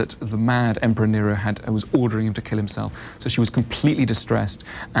believe that the mad Emperor Nero was ordering him to kill himself. So she was completely distressed.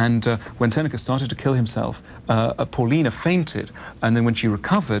 And when Seneca started to kill himself, Paulina fainted, and then when she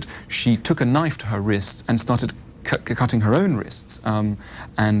recovered, she took a knife to her wrist and started cutting her own wrists,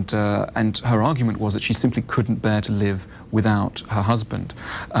 and her argument was that she simply couldn't bear to live without her husband.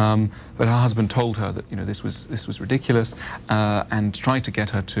 But her husband told her that this was ridiculous, and tried to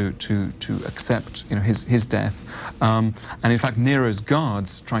get her to accept his death. And in fact, Nero's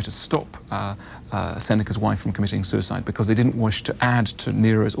guards tried to stop Seneca's wife from committing suicide because they didn't wish to add to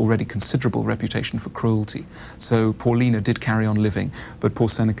Nero's already considerable reputation for cruelty. So Paulina did carry on living, but poor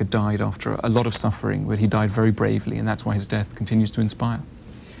Seneca died after a lot of suffering, but he died very bravely, and that's why his death continues to inspire.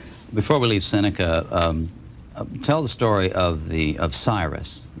 Before we leave Seneca, tell the story of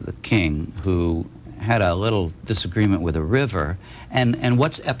Cyrus, the king, who had a little disagreement with a river, and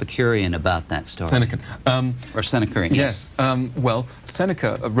what's Epicurean about that story? Senecan. Or Seneca, yes. Well,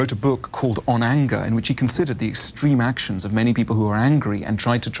 Seneca wrote a book called On Anger, in which he considered the extreme actions of many people who are angry and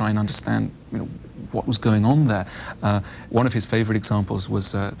tried to try and understand what was going on there. One of his favorite examples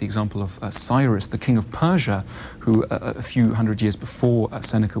was the example of Cyrus, the king of Persia, who a few hundred years before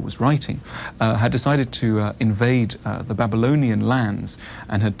Seneca was writing, had decided to invade the Babylonian lands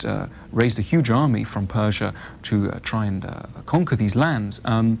and had raised a huge army from Persia to try and conquer these lands.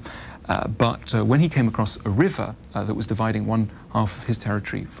 But when he came across a river that was dividing one half of his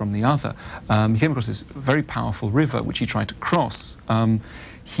territory from the other, he came across this very powerful river which he tried to cross.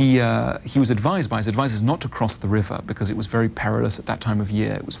 He was advised by his advisors not to cross the river because it was very perilous at that time of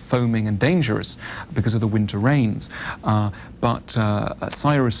year. It was foaming and dangerous because of the winter rains. But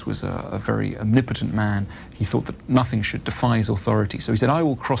Cyrus was a very omnipotent man. He thought that nothing should defy his authority. So he said, "I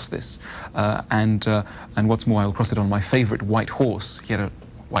will cross this, and what's more, I will cross it on my favorite white horse." He had a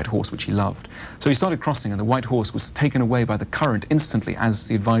white horse which he loved. So he started crossing, and the white horse was taken away by the current instantly, as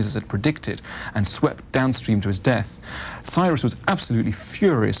the advisors had predicted, and swept downstream to his death. Cyrus was absolutely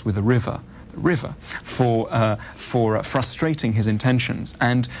furious with the river for frustrating his intentions,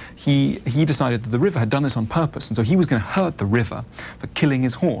 and he decided that the river had done this on purpose, and so he was going to hurt the river for killing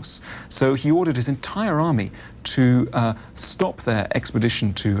his horse. So he ordered his entire army to stop their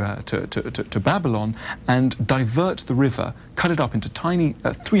expedition to Babylon and divert the river, cut it up into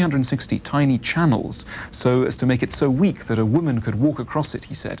 360 tiny channels, so as to make it so weak that a woman could walk across it,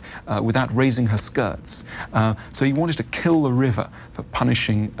 he said, without raising her skirts. So he wanted to kill the river for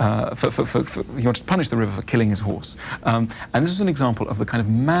punishing, he wanted to punish the river for killing his horse. And this was an example of the kind of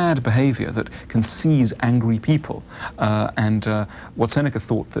mad behavior that can seize angry people. And what Seneca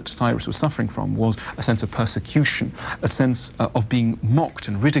thought that Cyrus was suffering from was a sense of persecution, a sense of being mocked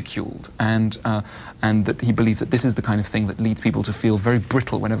and ridiculed, and that he believed that this is the kind of thing that leads people to feel very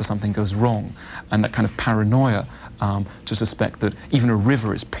brittle whenever something goes wrong, and that kind of paranoia to suspect that even a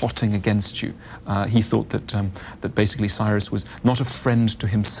river is plotting against you. He thought that basically Cyrus was not a friend to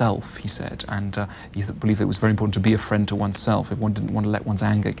himself, he said, and he believed it was very important to be a friend to oneself if one didn't want to let one's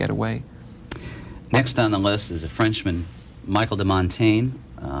anger get away. Next on the list is a Frenchman, Michael de Montaigne.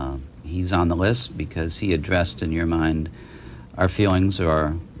 He's on the list because he addressed, in your mind, our feelings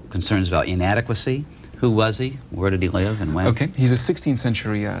or concerns about inadequacy. Who was he? Where did he live and when? Okay, he's a 16th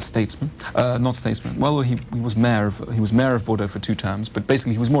century statesman, not statesman. Well, he was mayor of Bordeaux for 2 terms, but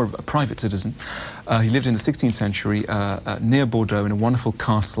basically he was more of a private citizen. He lived in the 16th century near Bordeaux in a wonderful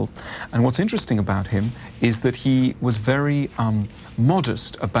castle. And what's interesting about him is that he was very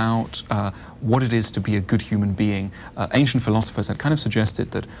modest about what it is to be a good human being. Ancient philosophers had kind of suggested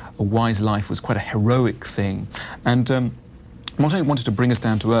that a wise life was quite a heroic thing. And Montaigne wanted to bring us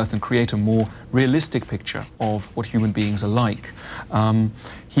down to earth and create a more realistic picture of what human beings are like.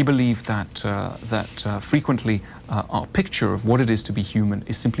 He believed that frequently our picture of what it is to be human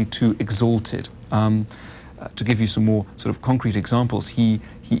is simply too exalted. To give you some more sort of concrete examples, he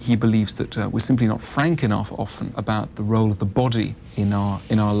believes that we're simply not frank enough often about the role of the body in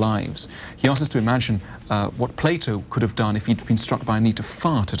our lives. He asks us to imagine what Plato could have done if he'd been struck by a need to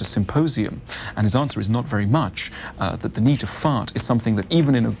fart at a symposium, and his answer is not very much. That the need to fart is something that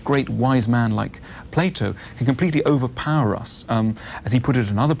even in a great wise man like Plato can completely overpower us. As he put it at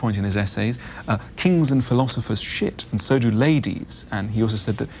another point in his essays, kings and philosophers shit, and so do ladies. And he also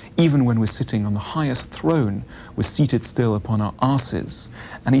said that even when we're sitting on the highest throne, we're seated still upon our asses.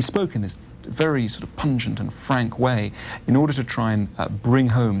 And he spoke in this very sort of pungent and frank way in order to try and bring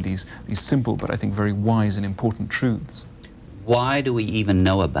home these simple but I think very wise and important truths. Why do we even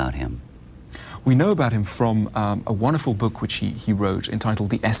know about him? We know about him from a wonderful book which he wrote entitled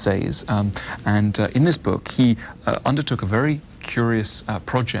The Essays, and in this book he undertook a very curious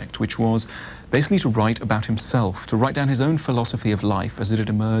project, which was basically to write about himself, to write down his own philosophy of life as it had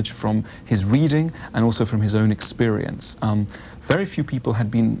emerged from his reading and also from his own experience. Very few people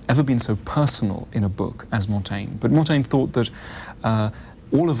had ever been so personal in a book as Montaigne, but Montaigne thought that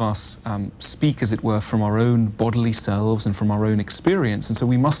all of us speak, as it were, from our own bodily selves and from our own experience, and so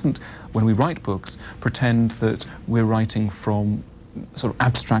we mustn't, when we write books, pretend that we're writing from a sort of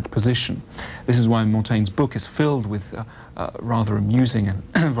abstract position. This is why Montaigne's book is filled with rather amusing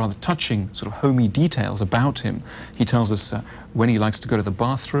and rather touching sort of homey details about him. He tells us when he likes to go to the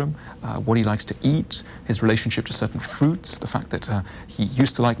bathroom, what he likes to eat, his relationship to certain fruits, the fact that he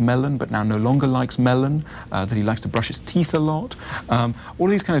used to like melon but now no longer likes melon, that he likes to brush his teeth a lot. All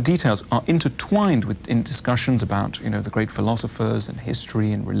these kind of details are intertwined in discussions about, you know, the great philosophers and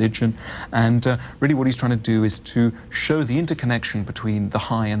history and religion, and really what he's trying to do is to show the interconnection between the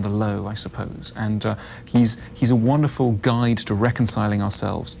high and the low, I suppose. And he's a wonderful guide to reconciling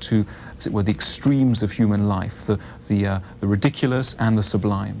ourselves to, as it were, the extremes of human life, the ridiculous and the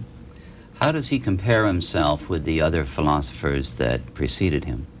sublime. How does he compare himself with the other philosophers that preceded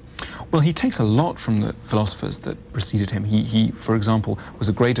him? Well, he takes a lot from the philosophers that preceded him. He, for example, was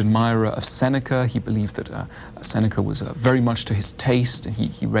a great admirer of Seneca. He believed that Seneca was very much to his taste, and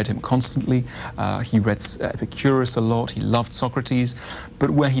he read him constantly. He read Epicurus a lot. He loved Socrates.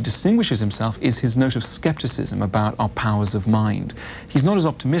 But where he distinguishes himself is his note of skepticism about our powers of mind. He's not as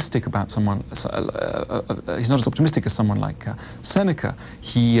optimistic about someone. He's not as optimistic as someone like Seneca.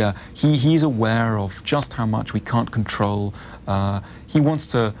 He's aware of just how much we can't control. He wants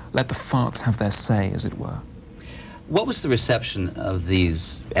to let the farts have their say, as it were. What was the reception of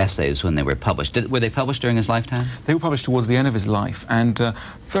these essays when they were published? Were they published during his lifetime? They were published towards the end of his life, and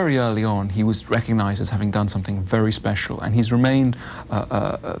very early on he was recognized as having done something very special, and he's remained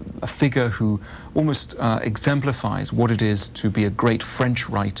a figure who almost exemplifies what it is to be a great French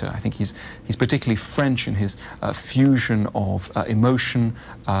writer. I think he's particularly French in his fusion of emotion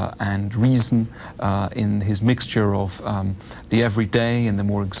and reason, in his mixture of the everyday and the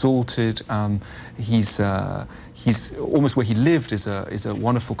more exalted. He's almost where he lived is a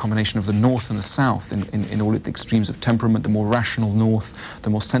wonderful combination of the North and the South in all the extremes of temperament, the more rational North, the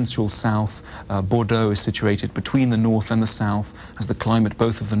more sensual South. Bordeaux is situated between the North and the South, has the climate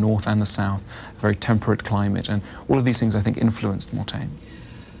both of the North and the South, a very temperate climate, and all of these things I think influenced Montaigne.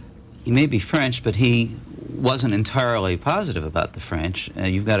 He may be French, but he wasn't entirely positive about the French.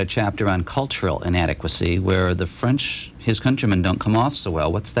 You've got a chapter on cultural inadequacy where the French, his countrymen, don't come off so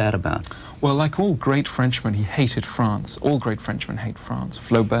well. What's that about? Well, like all great Frenchmen, he hated France. All great Frenchmen hate France.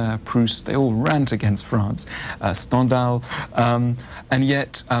 Flaubert, Proust, they all rant against France. Stendhal, and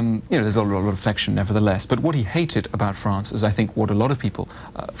yet, you know, there's a lot of affection nevertheless. But what he hated about France is, I think, what a lot of people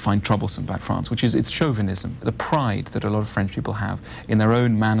find troublesome about France, which is its chauvinism, the pride that a lot of French people have in their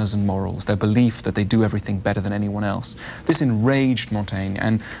own manners and morals, their belief that they do everything better than anyone else. This enraged Montaigne,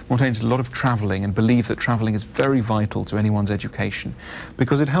 and Montaigne did a lot of traveling and believed that traveling is very vital to anyone's education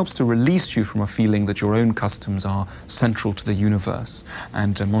because it helps to release you from a feeling that your own customs are central to the universe.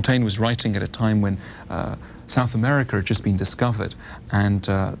 And Montaigne was writing at a time when South America had just been discovered, and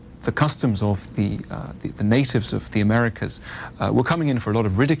the customs of the natives of the Americas were coming in for a lot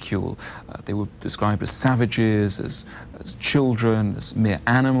of ridicule. They were described as savages, as children, as mere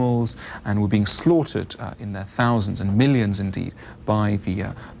animals, and were being slaughtered in their thousands and millions indeed by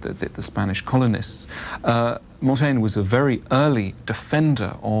the Spanish colonists. Montaigne was a very early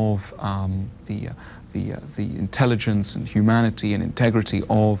defender of the intelligence and humanity and integrity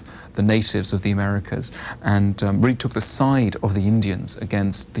of the natives of the Americas, and really took the side of the Indians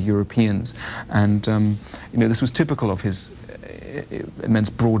against the Europeans. And you know, this was typical of his immense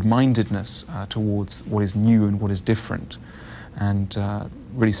broad-mindedness towards what is new and what is different, and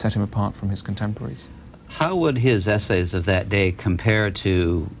really set him apart from his contemporaries. How would his essays of that day compare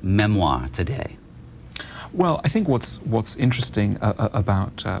to memoir today? Well, I think what's interesting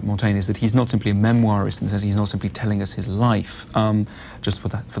about Montaigne is that he's not simply a memoirist in the sense he's not simply telling us his life just for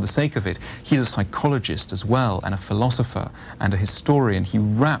the sake of it. He's a psychologist as well, and a philosopher and a historian. He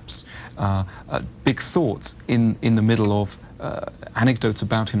wraps big thoughts in the middle of anecdotes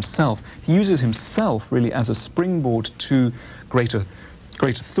about himself. He uses himself really as a springboard to greater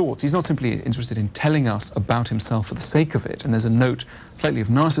thoughts. He's not simply interested in telling us about himself for the sake of it, and there's a note slightly of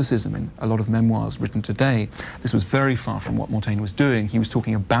narcissism in a lot of memoirs written today. This was very far from what Montaigne was doing. He was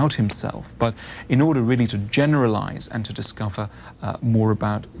talking about himself, but in order really to generalize and to discover more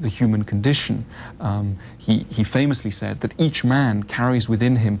about the human condition, he famously said that each man carries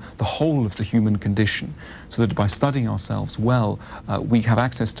within him the whole of the human condition, so that by studying ourselves well, we have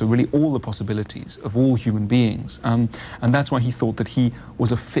access to really all the possibilities of all human beings. And that's why he thought that he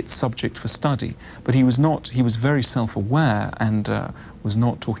was a fit subject for study. But he was not, he was very self-aware and was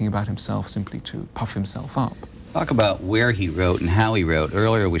not talking about himself simply to puff himself up. Talk about where he wrote and how he wrote.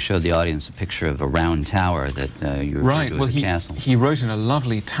 Earlier we showed the audience a picture of a round tower that you referred to as a castle. He wrote in a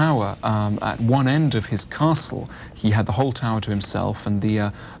lovely tower at one end of his castle. He had the whole tower to himself, and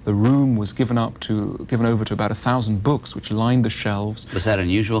the room was given over to about 1,000 books, which lined the shelves. Was that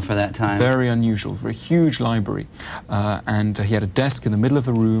unusual for that time? Very unusual, for a huge library. And he had a desk in the middle of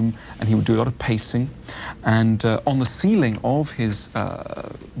the room, and he would do a lot of pacing. And on the ceiling of his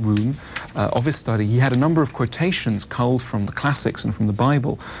room, of his study, he had a number of quotations culled from the classics and from the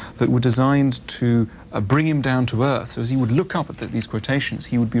Bible that were designed to bring him down to earth. So as he would look up at these quotations,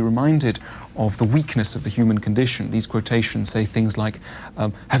 he would be reminded of the weakness of the human condition. These quotations say things like,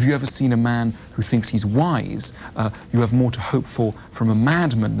 have you ever seen a man who thinks he's wise? You have more to hope for from a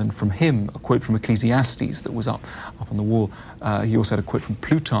madman than from him. A quote from Ecclesiastes that was up on the wall. He also had a quote from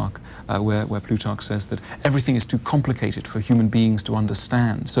Plutarch, where Plutarch says that everything is too complicated for human beings to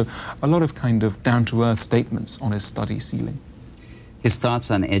understand. So a lot of kind of down-to-earth statements on his study ceiling. His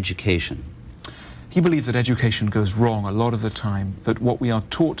thoughts on education. He believed that education goes wrong a lot of the time, that what we are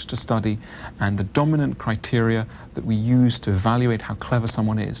taught to study and the dominant criteria that we use to evaluate how clever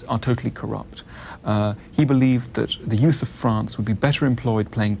someone is are totally corrupt. He believed that the youth of France would be better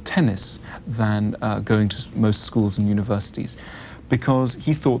employed playing tennis than going to most schools and universities, because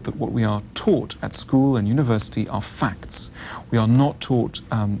he thought that what we are taught at school and university are facts. We are not taught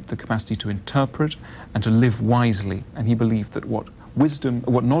the capacity to interpret and to live wisely, and he believed that what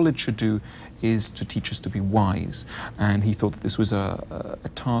knowledge should do is to teach us to be wise, and he thought that this was a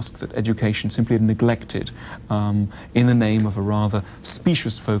task that education simply had neglected in the name of a rather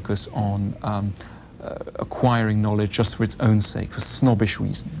specious focus on acquiring knowledge just for its own sake, for snobbish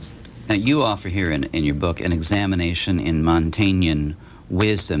reasons. Now, you offer here in your book an examination in Montaignian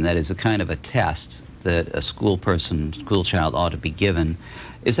wisdom, that is a kind of a test that a school child ought to be given.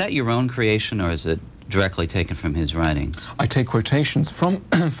 Is that your own creation, or is it directly taken from his writings? I take quotations from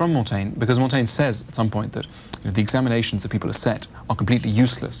Montaigne, because Montaigne says at some point that the examinations that people are set are completely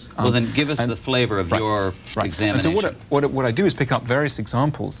useless. Well, then give us the flavor of your examination. And so what I do is pick up various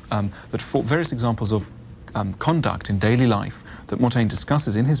examples, various examples of conduct in daily life that Montaigne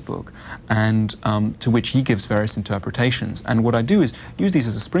discusses in his book, and to which he gives various interpretations. And what I do is use these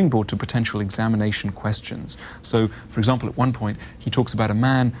as a springboard to potential examination questions. So, for example, at one point he talks about a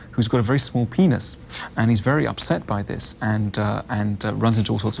man who's got a very small penis, and he's very upset by this, and runs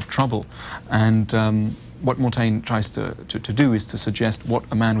into all sorts of trouble. And what Montaigne tries to do is to suggest what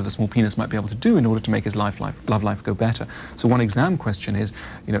a man with a small penis might be able to do in order to make his love life go better. So one exam question is,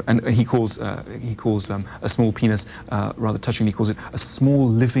 and he calls a small penis, rather touchingly, he calls it a small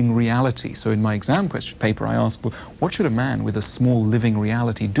living reality. So in my exam question paper, I ask, well, what should a man with a small living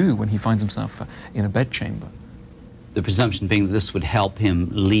reality do when he finds himself in a bedchamber? The presumption being that this would help him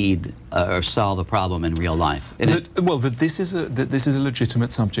lead or solve a problem in real life. That this is a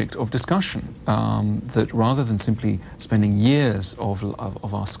legitimate subject of discussion. That rather than simply spending years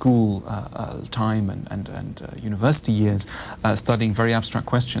of our school time and university years studying very abstract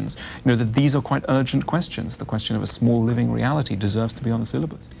questions, that these are quite urgent questions. The question of a small living reality deserves to be on the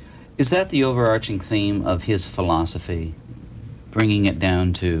syllabus. Is that the overarching theme of his philosophy, bringing it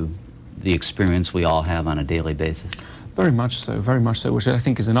down to the experience we all have on a daily basis? Very much so, which I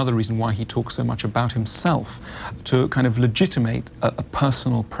think is another reason why he talks so much about himself, to kind of legitimate a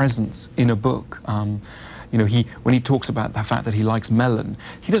personal presence in a book. You know, when he talks about the fact that he likes melon,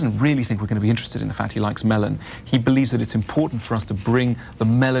 he doesn't really think we're going to be interested in the fact he likes melon. He believes that it's important for us to bring the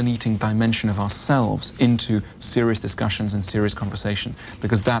melon-eating dimension of ourselves into serious discussions and serious conversation,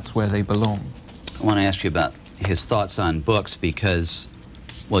 because that's where they belong. I want to ask you about his thoughts on books because,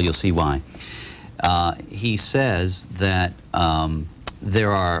 well, you'll see why. He says that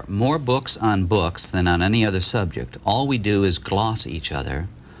there are more books on books than on any other subject. All we do is gloss each other.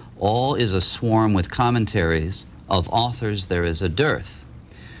 All is a swarm with commentaries. Of authors there is a dearth.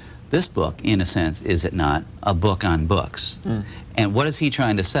 This book, in a sense, is it not, a book on books? Mm. And what is he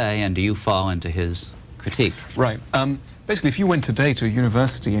trying to say, and do you fall into his critique? Right. Basically, if you went today to a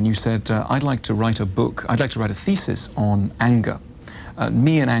university and you said, I'd like to write a book, I'd like to write a thesis on anger,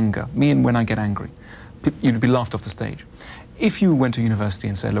 me and anger, me and when I get angry, you'd be laughed off the stage. If you went to university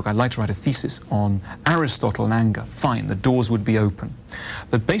and said, look, I'd like to write a thesis on Aristotle and anger, fine, the doors would be open.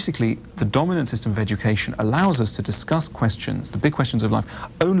 But basically, the dominant system of education allows us to discuss questions, the big questions of life,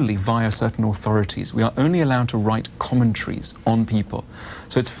 only via certain authorities. We are only allowed to write commentaries on people.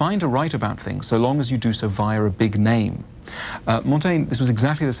 So it's fine to write about things, so long as you do so via a big name. Montaigne, this was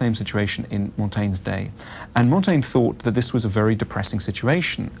exactly the same situation in Montaigne's day. And Montaigne thought that this was a very depressing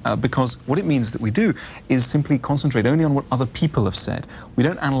situation because what it means that we do is simply concentrate only on what other people have said. We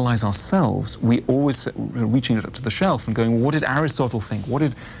don't analyze ourselves. We always reaching it up to the shelf and going, well, what did Aristotle think? What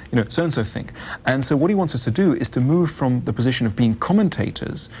did, you know, so-and-so think? And so what he wants us to do is to move from the position of being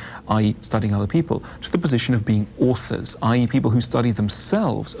commentators, i.e. studying other people, to the position of being authors, i.e. people who study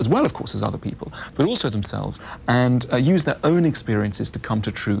themselves, as well, of course, as other people, but also themselves, and use their own experiences to come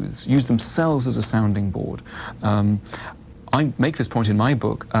to truths, use themselves as a sounding board. I make this point in my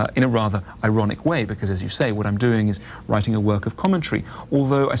book in a rather ironic way, because as you say, what I'm doing is writing a work of commentary.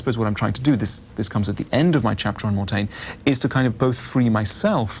 Although I suppose what I'm trying to do, this comes at the end of my chapter on Montaigne, is to kind of both free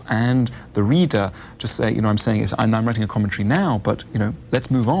myself and the reader, just say, you know, I'm saying I'm writing a commentary now, but, you know, let's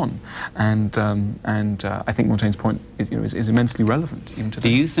move on. And I think Montaigne's point is, you know, is immensely relevant even today.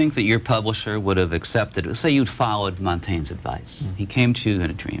 Do you think that your publisher would have accepted, say you'd followed Montaigne's advice, he came to you in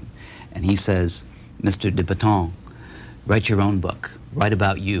a dream, and he says, Mr. de Botton, write your own book, write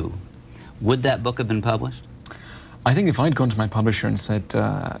about you. Would that book have been published? I think if I'd gone to my publisher and said,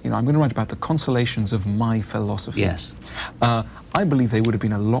 you know, I'm going to write about the consolations of my philosophy, yes, I believe they would have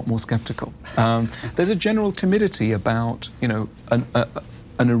been a lot more skeptical. There's a general timidity about, you know,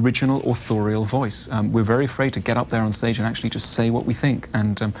 an original authorial voice. We're very afraid to get up there on stage and actually just say what we think,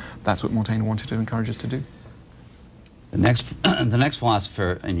 and that's what Montaigne wanted to encourage us to do. The next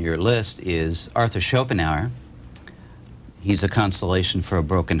philosopher in your list is Arthur Schopenhauer. He's a consolation for a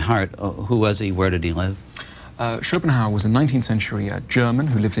broken heart. Who was he? Where did he live? Schopenhauer was a 19th century German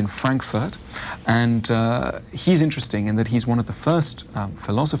who lived in Frankfurt, and he's interesting in that he's one of the first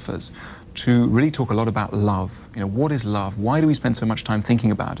philosophers to really talk a lot about love. You know, what is love? Why do we spend so much time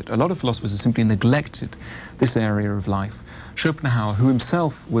thinking about it? A lot of philosophers have simply neglected this area of life. Schopenhauer, who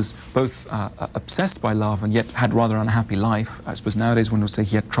himself was both obsessed by love and yet had rather unhappy life, I suppose nowadays one would say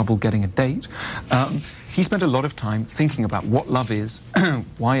he had trouble getting a date, he spent a lot of time thinking about what love is,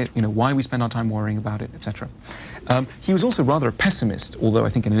 why we spend our time worrying about it, etc. He was also rather a pessimist, although I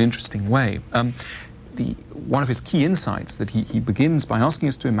think in an interesting way. One of his key insights that he begins by asking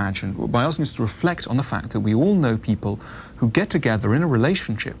us to imagine, by asking us to reflect on the fact that we all know people who get together in a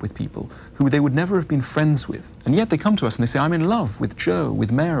relationship with people who they would never have been friends with, and yet they come to us and they say, I'm in love with Joe,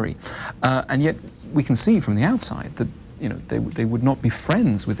 with Mary, and yet we can see from the outside that, you know, they would not be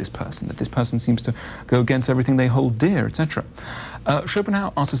friends with this person, that this person seems to go against everything they hold dear, etc.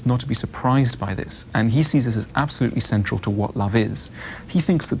 Schopenhauer asks us not to be surprised by this, and he sees this as absolutely central to what love is. He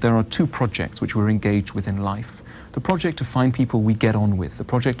thinks that there are two projects which we're engaged with in life. The project to find people we get on with, the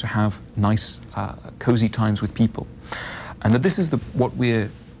project to have nice, cozy times with people, and that this is what we're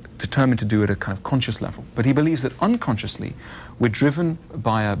determined to do at a kind of conscious level. But he believes that unconsciously we're driven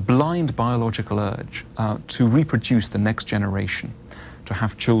by a blind biological urge to reproduce the next generation, to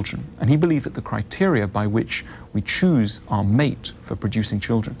have children. And he believed that the criteria by which we choose our mate for producing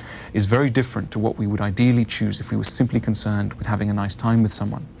children is very different to what we would ideally choose if we were simply concerned with having a nice time with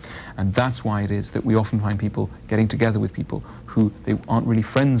someone. And that's why it is that we often find people getting together with people who they aren't really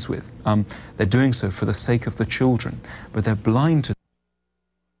friends with. They're doing so for the sake of the children, but they're blind to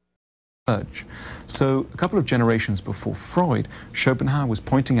urge. So a couple of generations before Freud, Schopenhauer was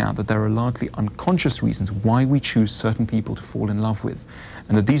pointing out that there are largely unconscious reasons why we choose certain people to fall in love with,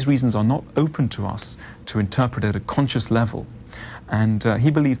 and that these reasons are not open to us to interpret at a conscious level. And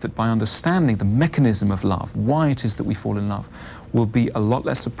he believed that by understanding the mechanism of love, why it is that we fall in love, we'll be a lot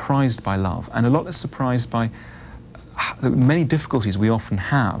less surprised by love and a lot less surprised by the many difficulties we often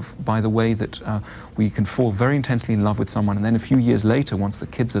have by the way that we can fall very intensely in love with someone, and then a few years later, once the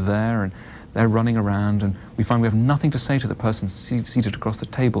kids are there and they're running around, and we find we have nothing to say to the person seated across the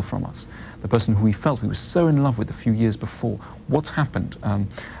table from us, the person who we felt we were so in love with a few years before. What's happened?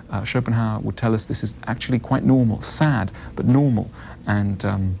 Schopenhauer would tell us this is actually quite normal, sad, but normal. And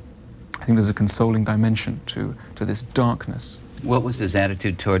I think there's a consoling dimension to this darkness. What was his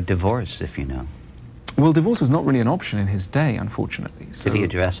attitude toward divorce, if you know? Well, divorce was not really an option in his day, unfortunately. So did he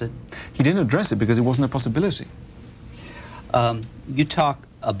address it? He didn't address it because it wasn't a possibility. You talk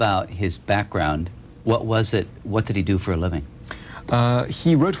about his background. What was it? What did he do for a living?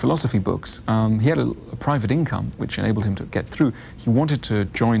 He wrote philosophy books. He had a private income, which enabled him to get through. He wanted to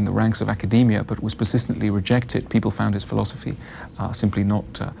join the ranks of academia, but was persistently rejected. People found his philosophy simply not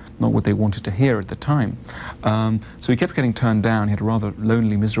what they wanted to hear at the time. So he kept getting turned down. He had a rather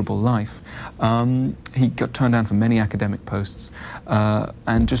lonely, miserable life. He got turned down for many academic posts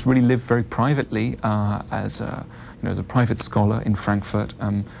and just really lived very privately as a private scholar in Frankfurt.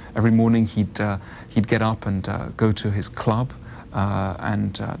 Every morning he'd get up and go to his club.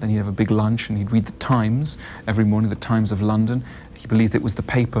 Then he'd have a big lunch and he'd read the Times every morning, the Times of London. He believed it was the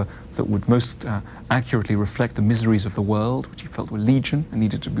paper that would most accurately reflect the miseries of the world, which he felt were legion and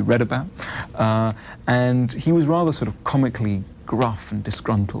needed to be read about. And he was rather sort of comically gruff and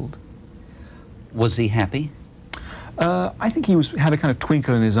disgruntled. Was he happy? I think he had a kind of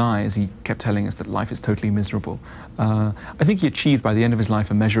twinkle in his eye as he kept telling us that life is totally miserable. I think he achieved by the end of his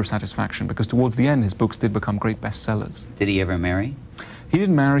life a measure of satisfaction, because towards the end his books did become great bestsellers. Did he ever marry? He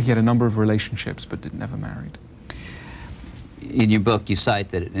didn't marry. He had a number of relationships, but never married. In your book you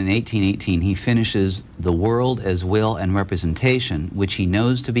cite that in 1818 he finishes The World as Will and Representation, which he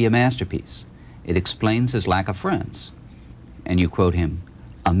knows to be a masterpiece. It explains his lack of friends. And you quote him,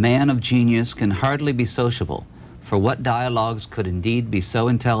 "A man of genius can hardly be sociable, for what dialogues could indeed be so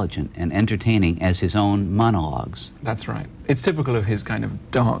intelligent and entertaining as his own monologues?" That's right. It's typical of his kind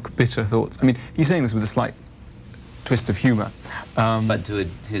of dark, bitter thoughts. I mean, he's saying this with a slight twist of humor. But do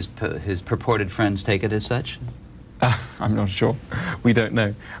his purported friends take it as such? I'm not sure. We don't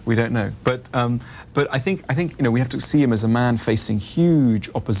know. We don't know. But I think we have to see him as a man facing huge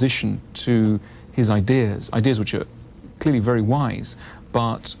opposition to his ideas which are clearly very wise,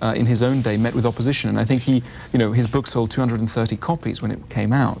 but in his own day met with opposition. And I think his book sold 230 copies when it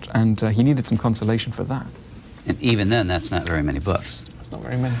came out, and he needed some consolation for that. And even then, that's not very many books. That's not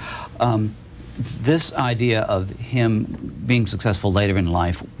very many. This idea of him being successful later in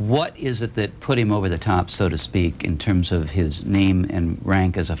life, what is it that put him over the top, so to speak, in terms of his name and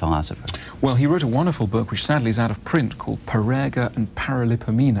rank as a philosopher? Well, he wrote a wonderful book, which sadly is out of print, called Parerga and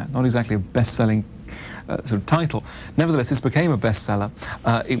Paralipomena. Not exactly a best-selling sort of title. Nevertheless, this became a bestseller.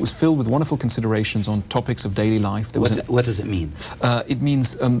 It was filled with wonderful considerations on topics of daily life. What does it mean? It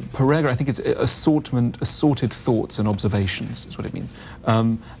means, Parerga, I think it's assorted thoughts and observations, is what it means.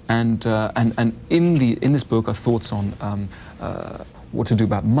 And in this book are thoughts on what to do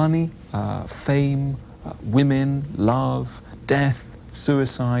about money, fame, women, love, death,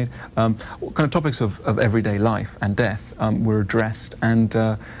 suicide, kind of topics of everyday life and death were addressed,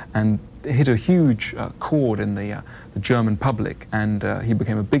 and hit a huge chord in the German public, and he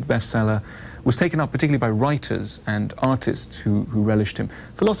became a big bestseller. Was taken up particularly by writers and artists who relished him.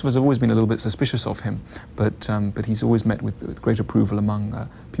 Philosophers have always been a little bit suspicious of him, but he's always met with great approval among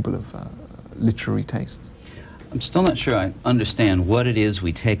people of literary tastes. I'm still not sure I understand what it is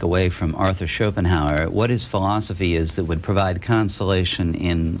we take away from Arthur Schopenhauer, what his philosophy is that would provide consolation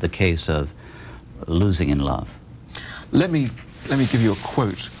in the case of losing in love. Let me give you a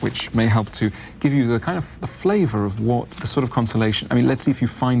quote which may help to give you the kind of the flavor of what the sort of consolation. I mean, let's see if you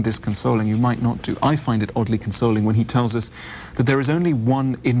find this consoling. You might not do. I find it oddly consoling when he tells us that there is only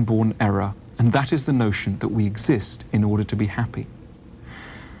one inborn error, and that is the notion that we exist in order to be happy.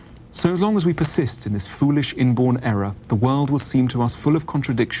 So long as we persist in this foolish inborn error, the world will seem to us full of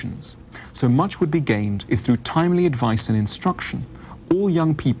contradictions. So much would be gained if, through timely advice and instruction, all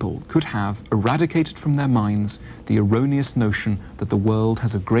young people could have eradicated from their minds the erroneous notion that the world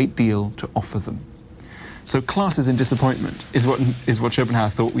has a great deal to offer them. So classes in disappointment is what Schopenhauer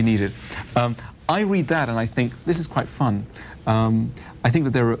thought we needed. I read that and I think this is quite fun. I think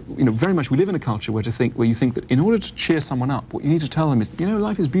that there are, very much we live in a culture where you think that in order to cheer someone up, what you need to tell them is,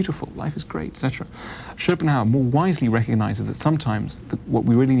 life is beautiful, life is great, etc. Schopenhauer more wisely recognizes that sometimes what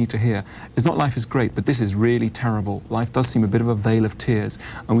we really need to hear is not life is great, but this is really terrible. Life does seem a bit of a veil of tears,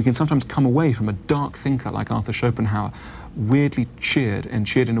 and we can sometimes come away from a dark thinker like Arthur Schopenhauer weirdly cheered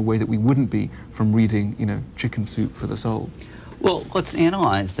in a way that we wouldn't be from reading, Chicken Soup for the Soul. Well, let's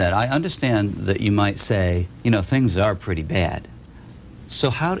analyze that. I understand that you might say, you know, things are pretty bad.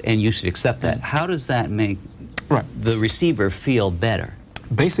 So how, and you should accept that, how does that make the receiver feel better?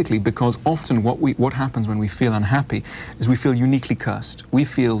 Basically, because often what happens when we feel unhappy is we feel uniquely cursed. We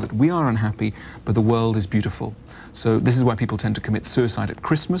feel that we are unhappy, but the world is beautiful. So this is why people tend to commit suicide at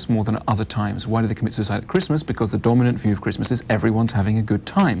Christmas more than at other times. Why do they commit suicide at Christmas? Because the dominant view of Christmas is everyone's having a good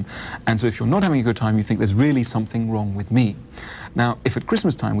time. And so if you're not having a good time, you think there's really something wrong with me. Now, if at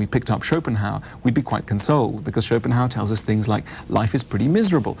Christmas time we picked up Schopenhauer, we'd be quite consoled, because Schopenhauer tells us things like life is pretty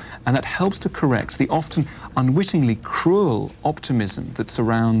miserable. And that helps to correct the often unwittingly cruel optimism that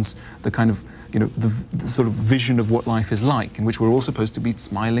surrounds the kind of, you know, the sort of vision of what life is like, in which we're all supposed to be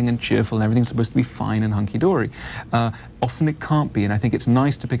smiling and cheerful and everything's supposed to be fine and hunky-dory. Often it can't be, and I think it's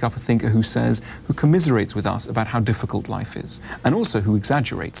nice to pick up a thinker who commiserates with us about how difficult life is, and also who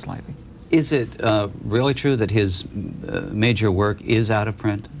exaggerates slightly. Is it really true that his major work is out of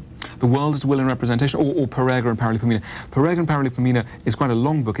print? The World is Will and Representation, or Parega and Paralipomena. Parega and Paralipomena is quite a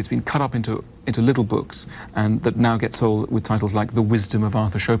long book. It's been cut up into little books, and that now gets sold with titles like The Wisdom of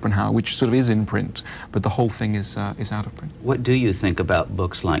Arthur Schopenhauer, which sort of is in print, but the whole thing is out of print. What do you think about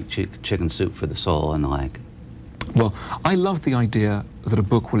books like Chicken Soup for the Soul and the like? Well, I love the idea that a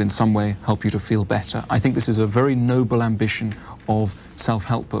book will in some way help you to feel better. I think this is a very noble ambition of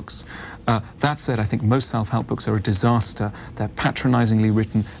self-help books. That said, I think most self-help books are a disaster. They're patronizingly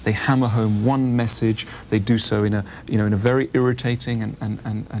written. They hammer home one message. They do so in a, you know, in a very irritating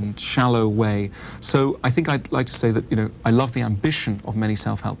and shallow way. So I think I'd like to say that, you know, I love the ambition of many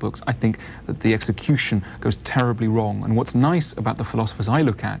self-help books. I think that the execution goes terribly wrong. And what's nice about the philosophers I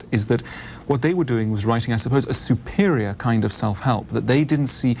look at is that what they were doing was writing, I suppose, a superior kind of self-help, that they didn't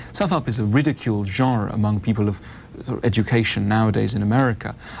see. Self-help is a ridiculed genre among people of sort of education nowadays in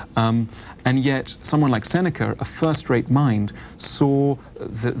America. And yet, someone like Seneca, a first-rate mind, saw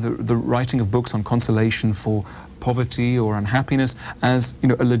the writing of books on consolation for poverty or unhappiness as, you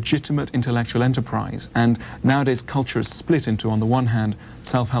know, a legitimate intellectual enterprise. And nowadays, culture is split into, on the one hand,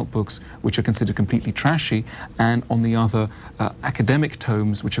 self-help books, which are considered completely trashy, and on the other, academic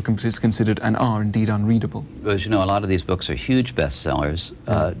tomes, which are considered and are indeed unreadable. As you know, a lot of these books are huge bestsellers.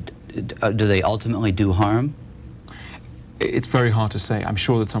 Do they ultimately do harm? It's very hard to say. I'm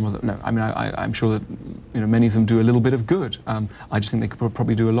sure that some of them, no, I mean, I'm sure that, you know, many of them do a little bit of good. I just think they could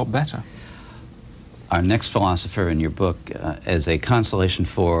probably do a lot better. Our next philosopher in your book, as a consolation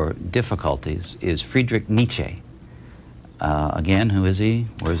for difficulties, is Friedrich Nietzsche. Again, who is he?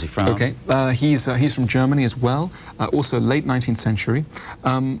 Where is he from? Okay, he's from Germany as well, also late 19th century.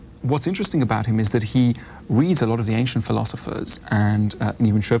 What's interesting about him is that he reads a lot of the ancient philosophers and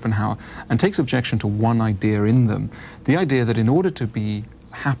even Schopenhauer, and takes objection to one idea in them, the idea that in order to be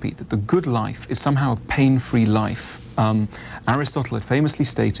happy, that the good life is somehow a pain-free life. Aristotle had famously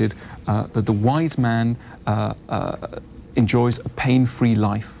stated that the wise man enjoys a pain-free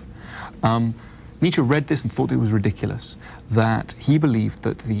life. Nietzsche read this and thought it was ridiculous, that he believed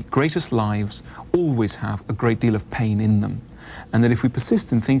that the greatest lives always have a great deal of pain in them, and that if we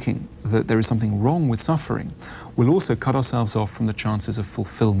persist in thinking that there is something wrong with suffering, we'll also cut ourselves off from the chances of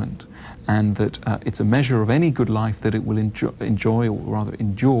fulfillment, and that it's a measure of any good life that it will enjoy, or rather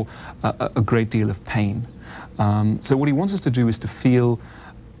endure, a great deal of pain. So what he wants us to do is to feel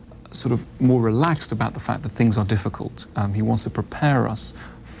sort of more relaxed about the fact that things are difficult. He wants to prepare us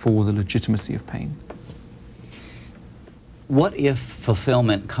for the legitimacy of pain. What if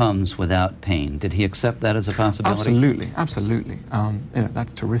fulfillment comes without pain? Did he accept that as a possibility? Absolutely, absolutely. You know,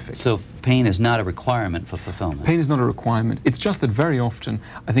 that's terrific. So pain is not a requirement for fulfillment? Pain is not a requirement. It's just that very often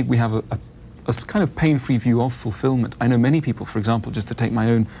I think we have a kind of pain-free view of fulfillment. I know many people, for example, just to take my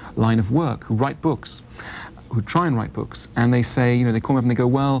own line of work, who write books, who try and write books, and they say, you know, they call me up and they go,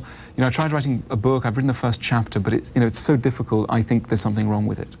 well, you know, I tried writing a book, I've written the first chapter, but it's, you know, it's so difficult, I think there's something wrong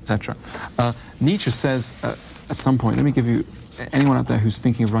with it, etc. Nietzsche says at some point, let me give you, anyone out there who's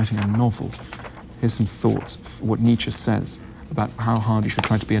thinking of writing a novel, here's some thoughts of what Nietzsche says about how hard you should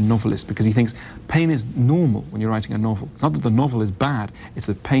try to be a novelist, because he thinks pain is normal when you're writing a novel. It's not that the novel is bad, it's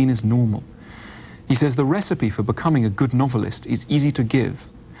that pain is normal. He says the recipe for becoming a good novelist is easy to give,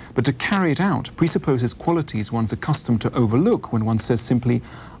 but to carry it out presupposes qualities one's accustomed to overlook when one says simply,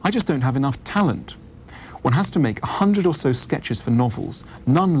 I just don't have enough talent. One has to make 100 or so sketches for novels,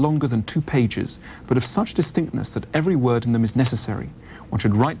 none longer than 2 pages, but of such distinctness that every word in them is necessary. One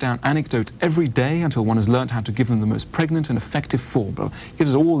should write down anecdotes every day until one has learned how to give them the most pregnant and effective form. He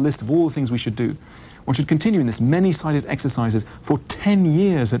gives us all a list of all the things we should do. one should continue in this many-sided exercises for 10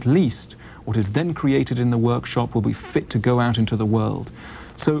 years at least. What is then created in the workshop will be fit to go out into the world.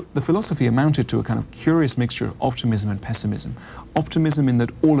 So the philosophy amounted to a kind of curious mixture of optimism and pessimism. Optimism in that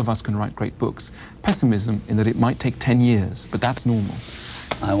all of us can write great books. Pessimism in that it might take 10 years, but that's normal.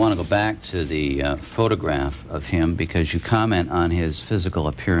 I want to go back to the photograph of him because you comment on his physical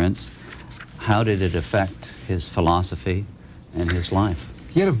appearance. How did it affect his philosophy and his life?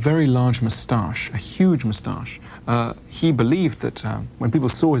 He had a very large moustache, a huge moustache. He believed that when people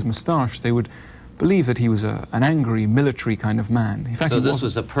saw his moustache, they would believe that he was an angry, military kind of man. In fact, so this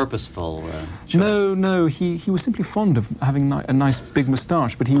was a purposeful choice? No, he was simply fond of having a nice big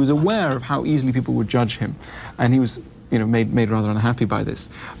moustache, but he was aware of how easily people would judge him, and he was, you know, made rather unhappy by this.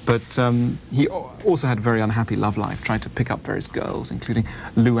 But he also had a very unhappy love life, tried to pick up various girls, including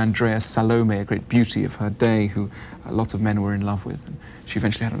Lou Andrea Salome, a great beauty of her day, who lots of men were in love with. And she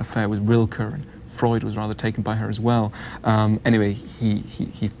eventually had an affair with Rilke, and Freud was rather taken by her as well. Anyway,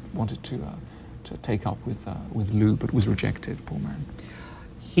 he wanted to take up with Lou, but was rejected, poor man.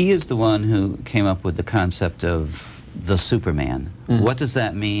 He is the one who came up with the concept of the Superman. What does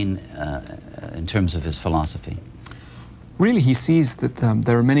that mean in terms of his philosophy? Really, he sees that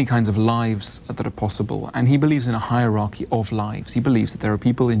there are many kinds of lives that are possible, and he believes in a hierarchy of lives. He believes that there are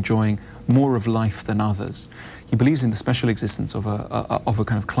people enjoying more of life than others. He believes in the special existence of a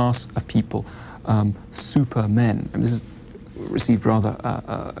kind of class of people, supermen. And this is received rather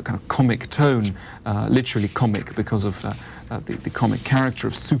a kind of comic tone, literally comic, because of the comic character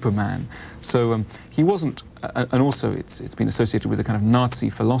of Superman. So he wasn't, and also it's been associated with a kind of Nazi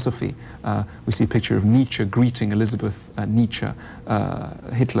philosophy. We see a picture of Nietzsche greeting Elizabeth Nietzsche,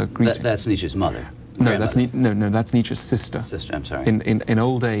 Hitler greeting. That's Nietzsche's mother. No, that's Nietzsche's sister. Sister, I'm sorry. In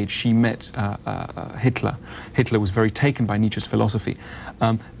old age, she met Hitler. Hitler was very taken by Nietzsche's philosophy.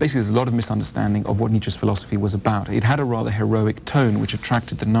 Basically, there's a lot of misunderstanding of what Nietzsche's philosophy was about. It had a rather heroic tone, which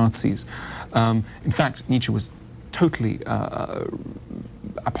attracted the Nazis. In fact, Nietzsche was totally,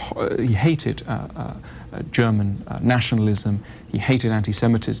 he hated German nationalism, he hated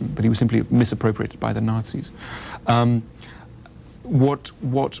anti-Semitism, but he was simply misappropriated by the Nazis. What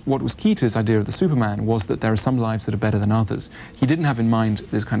was key to his idea of the Superman was that there are some lives that are better than others. He didn't have in mind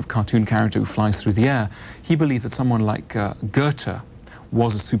this kind of cartoon character who flies through the air. He believed that someone like Goethe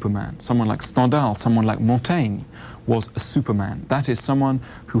was a Superman. Someone like Stendhal, someone like Montaigne was a Superman. That is, someone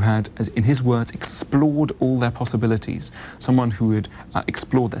who had, as in his words, explored all their possibilities. Someone who had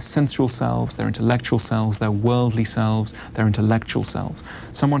explored their sensual selves, their intellectual selves, their worldly selves, their intellectual selves.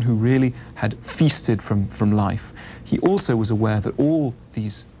 Someone who really had feasted from life. He also was aware that all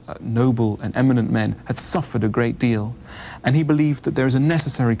these noble and eminent men had suffered a great deal, and he believed that there is a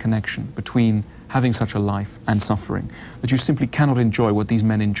necessary connection between having such a life and suffering, that you simply cannot enjoy what these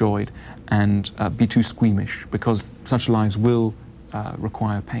men enjoyed and be too squeamish, because such lives will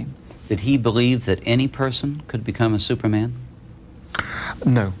require pain. Did he believe that any person could become a Superman?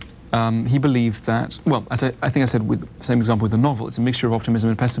 No. He believed that, well, as I think I said with the same example with the novel, it's a mixture of optimism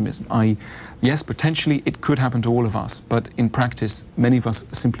and pessimism. Yes, potentially it could happen to all of us, but in practice, many of us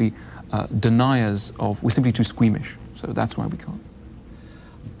are simply deniers of, we're simply too squeamish, so that's why we can't.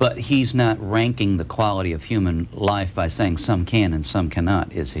 But he's not ranking the quality of human life by saying some can and some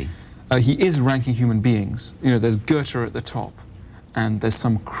cannot, is he? He is ranking human beings. You know, there's Goethe at the top, and there's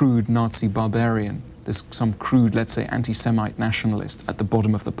some crude Nazi barbarian. There's some crude, let's say, anti-Semite nationalist at the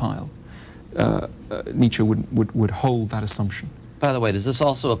bottom of the pile. Nietzsche would hold that assumption. By the way, does this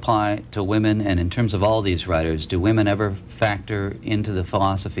also apply to women? And in terms of all these writers, do women ever factor into the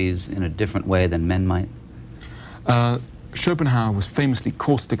philosophies in a different way than men might? Schopenhauer was famously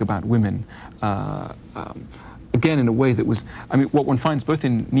caustic about women, again in a way that was, I mean, what one finds both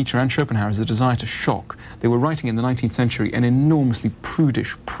in Nietzsche and Schopenhauer is a desire to shock. They were writing in the 19th century, an enormously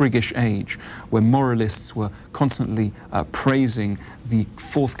prudish, priggish age, where moralists were constantly praising the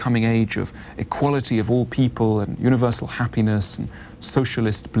forthcoming age of equality of all people and universal happiness and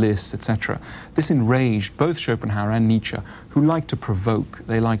socialist bliss, etc. This enraged both Schopenhauer and Nietzsche, who liked to provoke.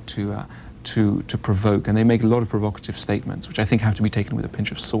 They liked to provoke, and they make a lot of provocative statements, which I think have to be taken with a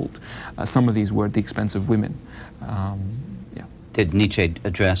pinch of salt. Some of these were at the expense of women. Yeah. Did Nietzsche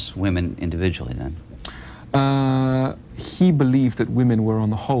address women individually then? He believed that women were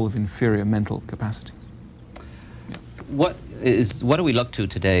on the whole of inferior mental capacities. Yeah. What do we look to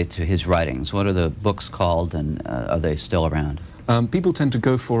today to his writings? What are the books called, and are they still around? People tend to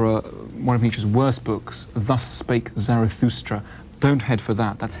go for one of Nietzsche's worst books, Thus Spake Zarathustra. Don't head for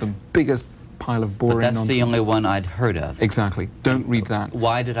that. That's the biggest pile of boring But that's nonsense. the only one I'd heard of. Exactly. Don't read that.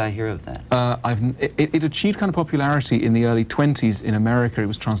 Why did I hear of that? It achieved kind of popularity in the early 20s in America. It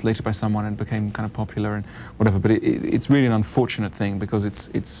was translated by someone and became kind of popular and whatever. But it's really an unfortunate thing because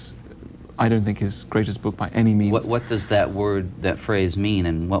it's I don't think his greatest book by any means. What does that phrase mean,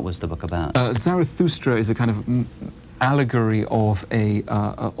 and what was the book about? Zarathustra is a kind of allegory of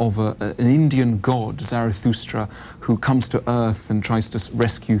an Indian god, Zarathustra, who comes to Earth and tries to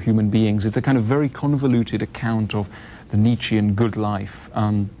rescue human beings. It's a kind of very convoluted account of the Nietzschean good life,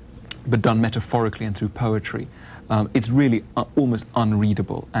 but done metaphorically and through poetry. It's really almost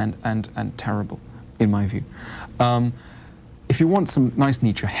unreadable and terrible, in my view. If you want some nice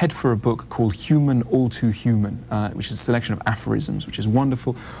Nietzsche, head for a book called Human, All Too Human, which is a selection of aphorisms, which is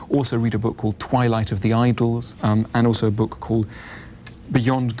wonderful. Also read a book called Twilight of the Idols, and also a book called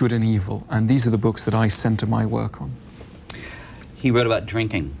Beyond Good and Evil. And these are the books that I center my work on. He wrote about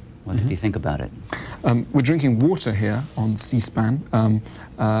drinking. What did he think about it? We're drinking water here on C-SPAN.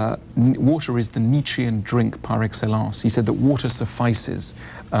 Water is the Nietzschean drink par excellence. He said that water suffices,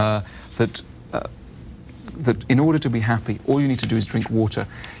 that in order to be happy, all you need to do is drink water.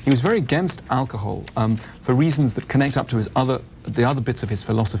 He was very against alcohol for reasons that connect up to the other bits of his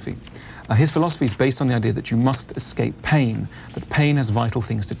philosophy. His philosophy is based on the idea that you must escape pain, that pain has vital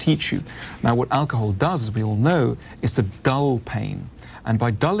things to teach you. Now, what alcohol does, as we all know, is to dull pain. And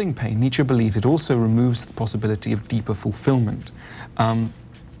by dulling pain, Nietzsche believed it also removes the possibility of deeper fulfillment.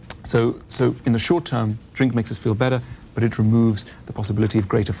 So in the short term, drink makes us feel better, but it removes the possibility of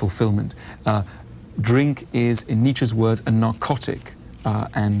greater fulfillment. Drink is, in Nietzsche's words, a narcotic,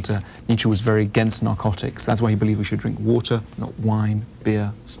 and Nietzsche was very against narcotics. That's why he believed we should drink water, not wine,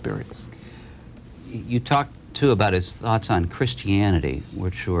 beer, spirits. You talked, too, about his thoughts on Christianity,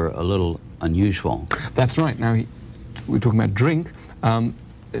 which were a little unusual. That's right. Now, we're talking about drink.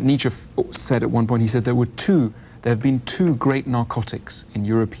 Nietzsche said at one point, he said there have been two great narcotics in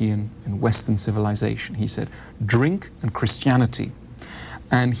European and Western civilization. He said, drink and Christianity.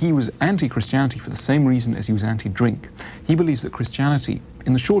 And he was anti-Christianity for the same reason as he was anti-drink. He believes that Christianity,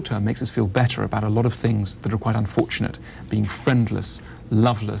 in the short term, makes us feel better about a lot of things that are quite unfortunate, being friendless,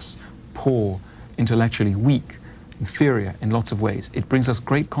 loveless, poor, intellectually weak, inferior in lots of ways. It brings us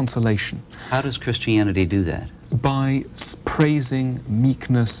great consolation. How does Christianity do that? By praising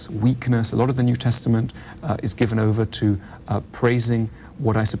meekness, weakness. A lot of the New Testament is given over to praising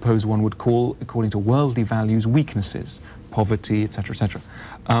what I suppose one would call, according to worldly values, weaknesses, poverty, etc., etc.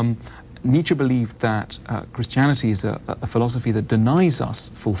 Nietzsche believed that Christianity is a philosophy that denies us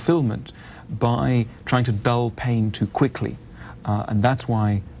fulfillment by trying to dull pain too quickly. And that's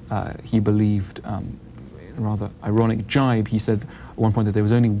why he believed, in a rather ironic jibe, he said at one point that there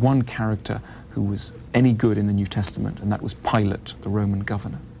was only one character who was any good in the New Testament, and that was Pilate, the Roman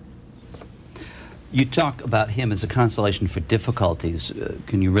governor. You talk about him as a consolation for difficulties.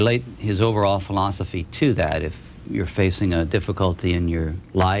 Can you relate his overall philosophy to that? If you're facing a difficulty in your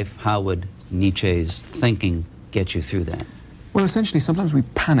life, how would Nietzsche's thinking get you through that? Well, essentially, sometimes we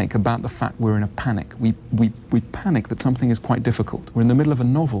panic about the fact we're in a panic. We panic that something is quite difficult. We're in the middle of a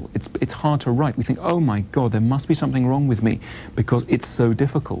novel. It's hard to write. We think, oh my God, there must be something wrong with me because it's so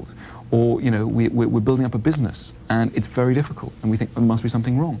difficult. Or, you know, we're building up a business and it's very difficult and we think there must be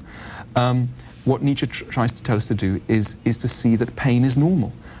something wrong. What Nietzsche tries to tell us to do is to see that pain is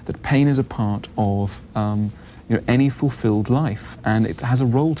normal, that pain is a part of you know, any fulfilled life, and it has a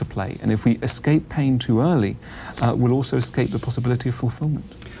role to play. And if we escape pain too early, we'll also escape the possibility of fulfillment.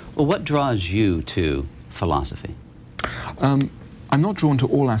 Well, what draws you to philosophy? I'm not drawn to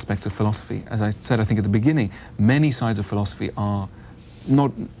all aspects of philosophy. As I said, I think at the beginning, many sides of philosophy are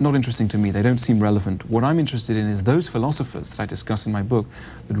not interesting to me. They don't seem relevant. What I'm interested in is those philosophers that I discuss in my book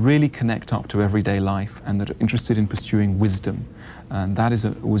that really connect up to everyday life and that are interested in pursuing wisdom. And that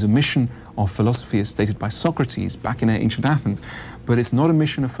was a mission of philosophy as stated by Socrates back in ancient Athens. But it's not a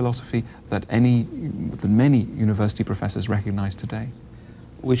mission of philosophy that many university professors recognize today.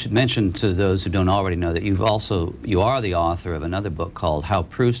 We should mention to those who don't already know that you are the author of another book called How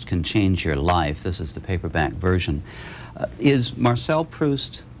Proust Can Change Your Life. This is the paperback version. Is Marcel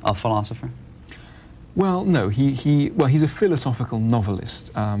Proust a philosopher? Well, no. He's a philosophical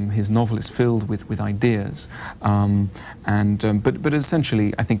novelist. His novel is filled with ideas, but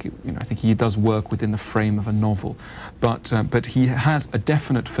essentially, I think he does work within the frame of a novel. But he has a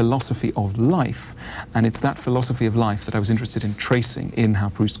definite philosophy of life, and it's that philosophy of life that I was interested in tracing in How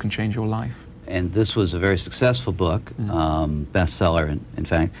Proust Can Change Your Life. And this was a very successful book, bestseller, in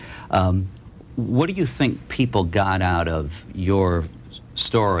fact. What do you think people got out of your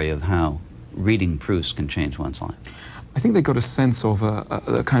story of how reading Proust can change one's life? I think they got a sense of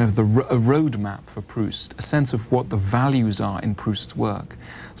a kind of a roadmap for Proust, a sense of what the values are in Proust's work.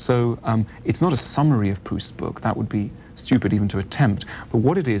 So it's not a summary of Proust's book. That would be stupid even to attempt. But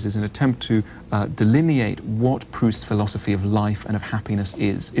what it is an attempt to delineate what Proust's philosophy of life and of happiness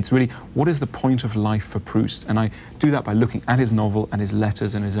is. It's really, what is the point of life for Proust? And I do that by looking at his novel and his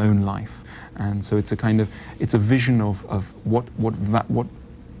letters and his own life. And so it's a kind of, it's a vision of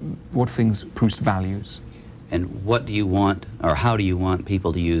what things Proust values. And what do you want, or how do you want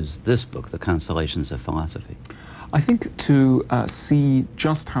people to use this book, The Consolations of Philosophy? I think to see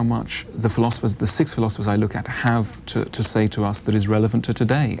just how much the philosophers, the 6 philosophers I look at, have to say to us that is relevant to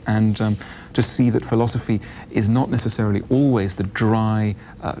today, and to see that philosophy is not necessarily always the dry,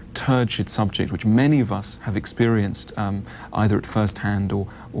 turgid subject which many of us have experienced either at first hand or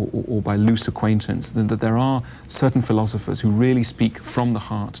by loose acquaintance, that there are certain philosophers who really speak from the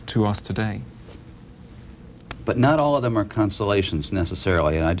heart to us today. But not all of them are consolations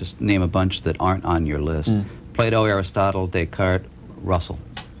necessarily, and I just name a bunch that aren't on your list. Plato, Aristotle, Descartes, Russell.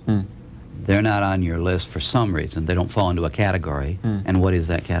 They're not on your list for some reason. They don't fall into a category. And what is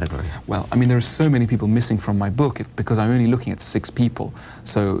that category? Well, I mean, there are so many people missing from my book because I'm only looking at 6 people.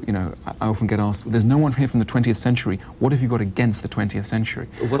 So, you know, I often get asked, there's no one here from the 20th century. What have you got against the 20th century?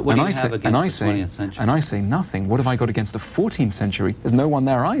 What do you have against the 20th century? And I say nothing. What have I got against the 14th century? There's no one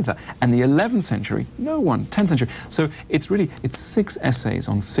there either. And the 11th century, no one. 10th century. So it's really, it's 6 essays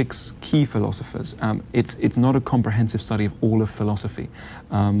on 6 key philosophers. It's not a comprehensive study of all of philosophy.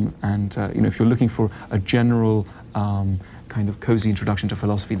 You know, if you're looking for a general kind of cozy introduction to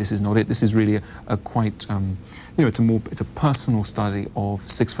philosophy, this is not it. This is really a quite, you know, it's a personal study of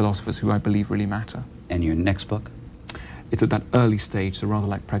 6 philosophers who I believe really matter. And your next book? It's at that early stage, so rather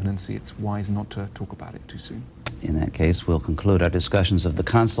like pregnancy, it's wise not to talk about it too soon. In that case, we'll conclude our discussions of The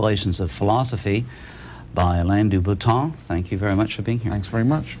Consolations of Philosophy by Alain de Botton. Thank you very much for being here. Thanks very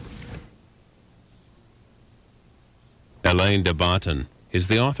much. Alain de Botton is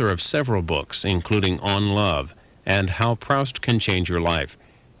the author of several books, including On Love and How Proust Can Change Your Life.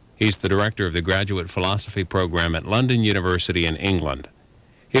 He's the director of the Graduate Philosophy Program at London University in England.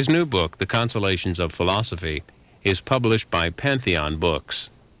 His new book, The Consolations of Philosophy, is published by Pantheon Books.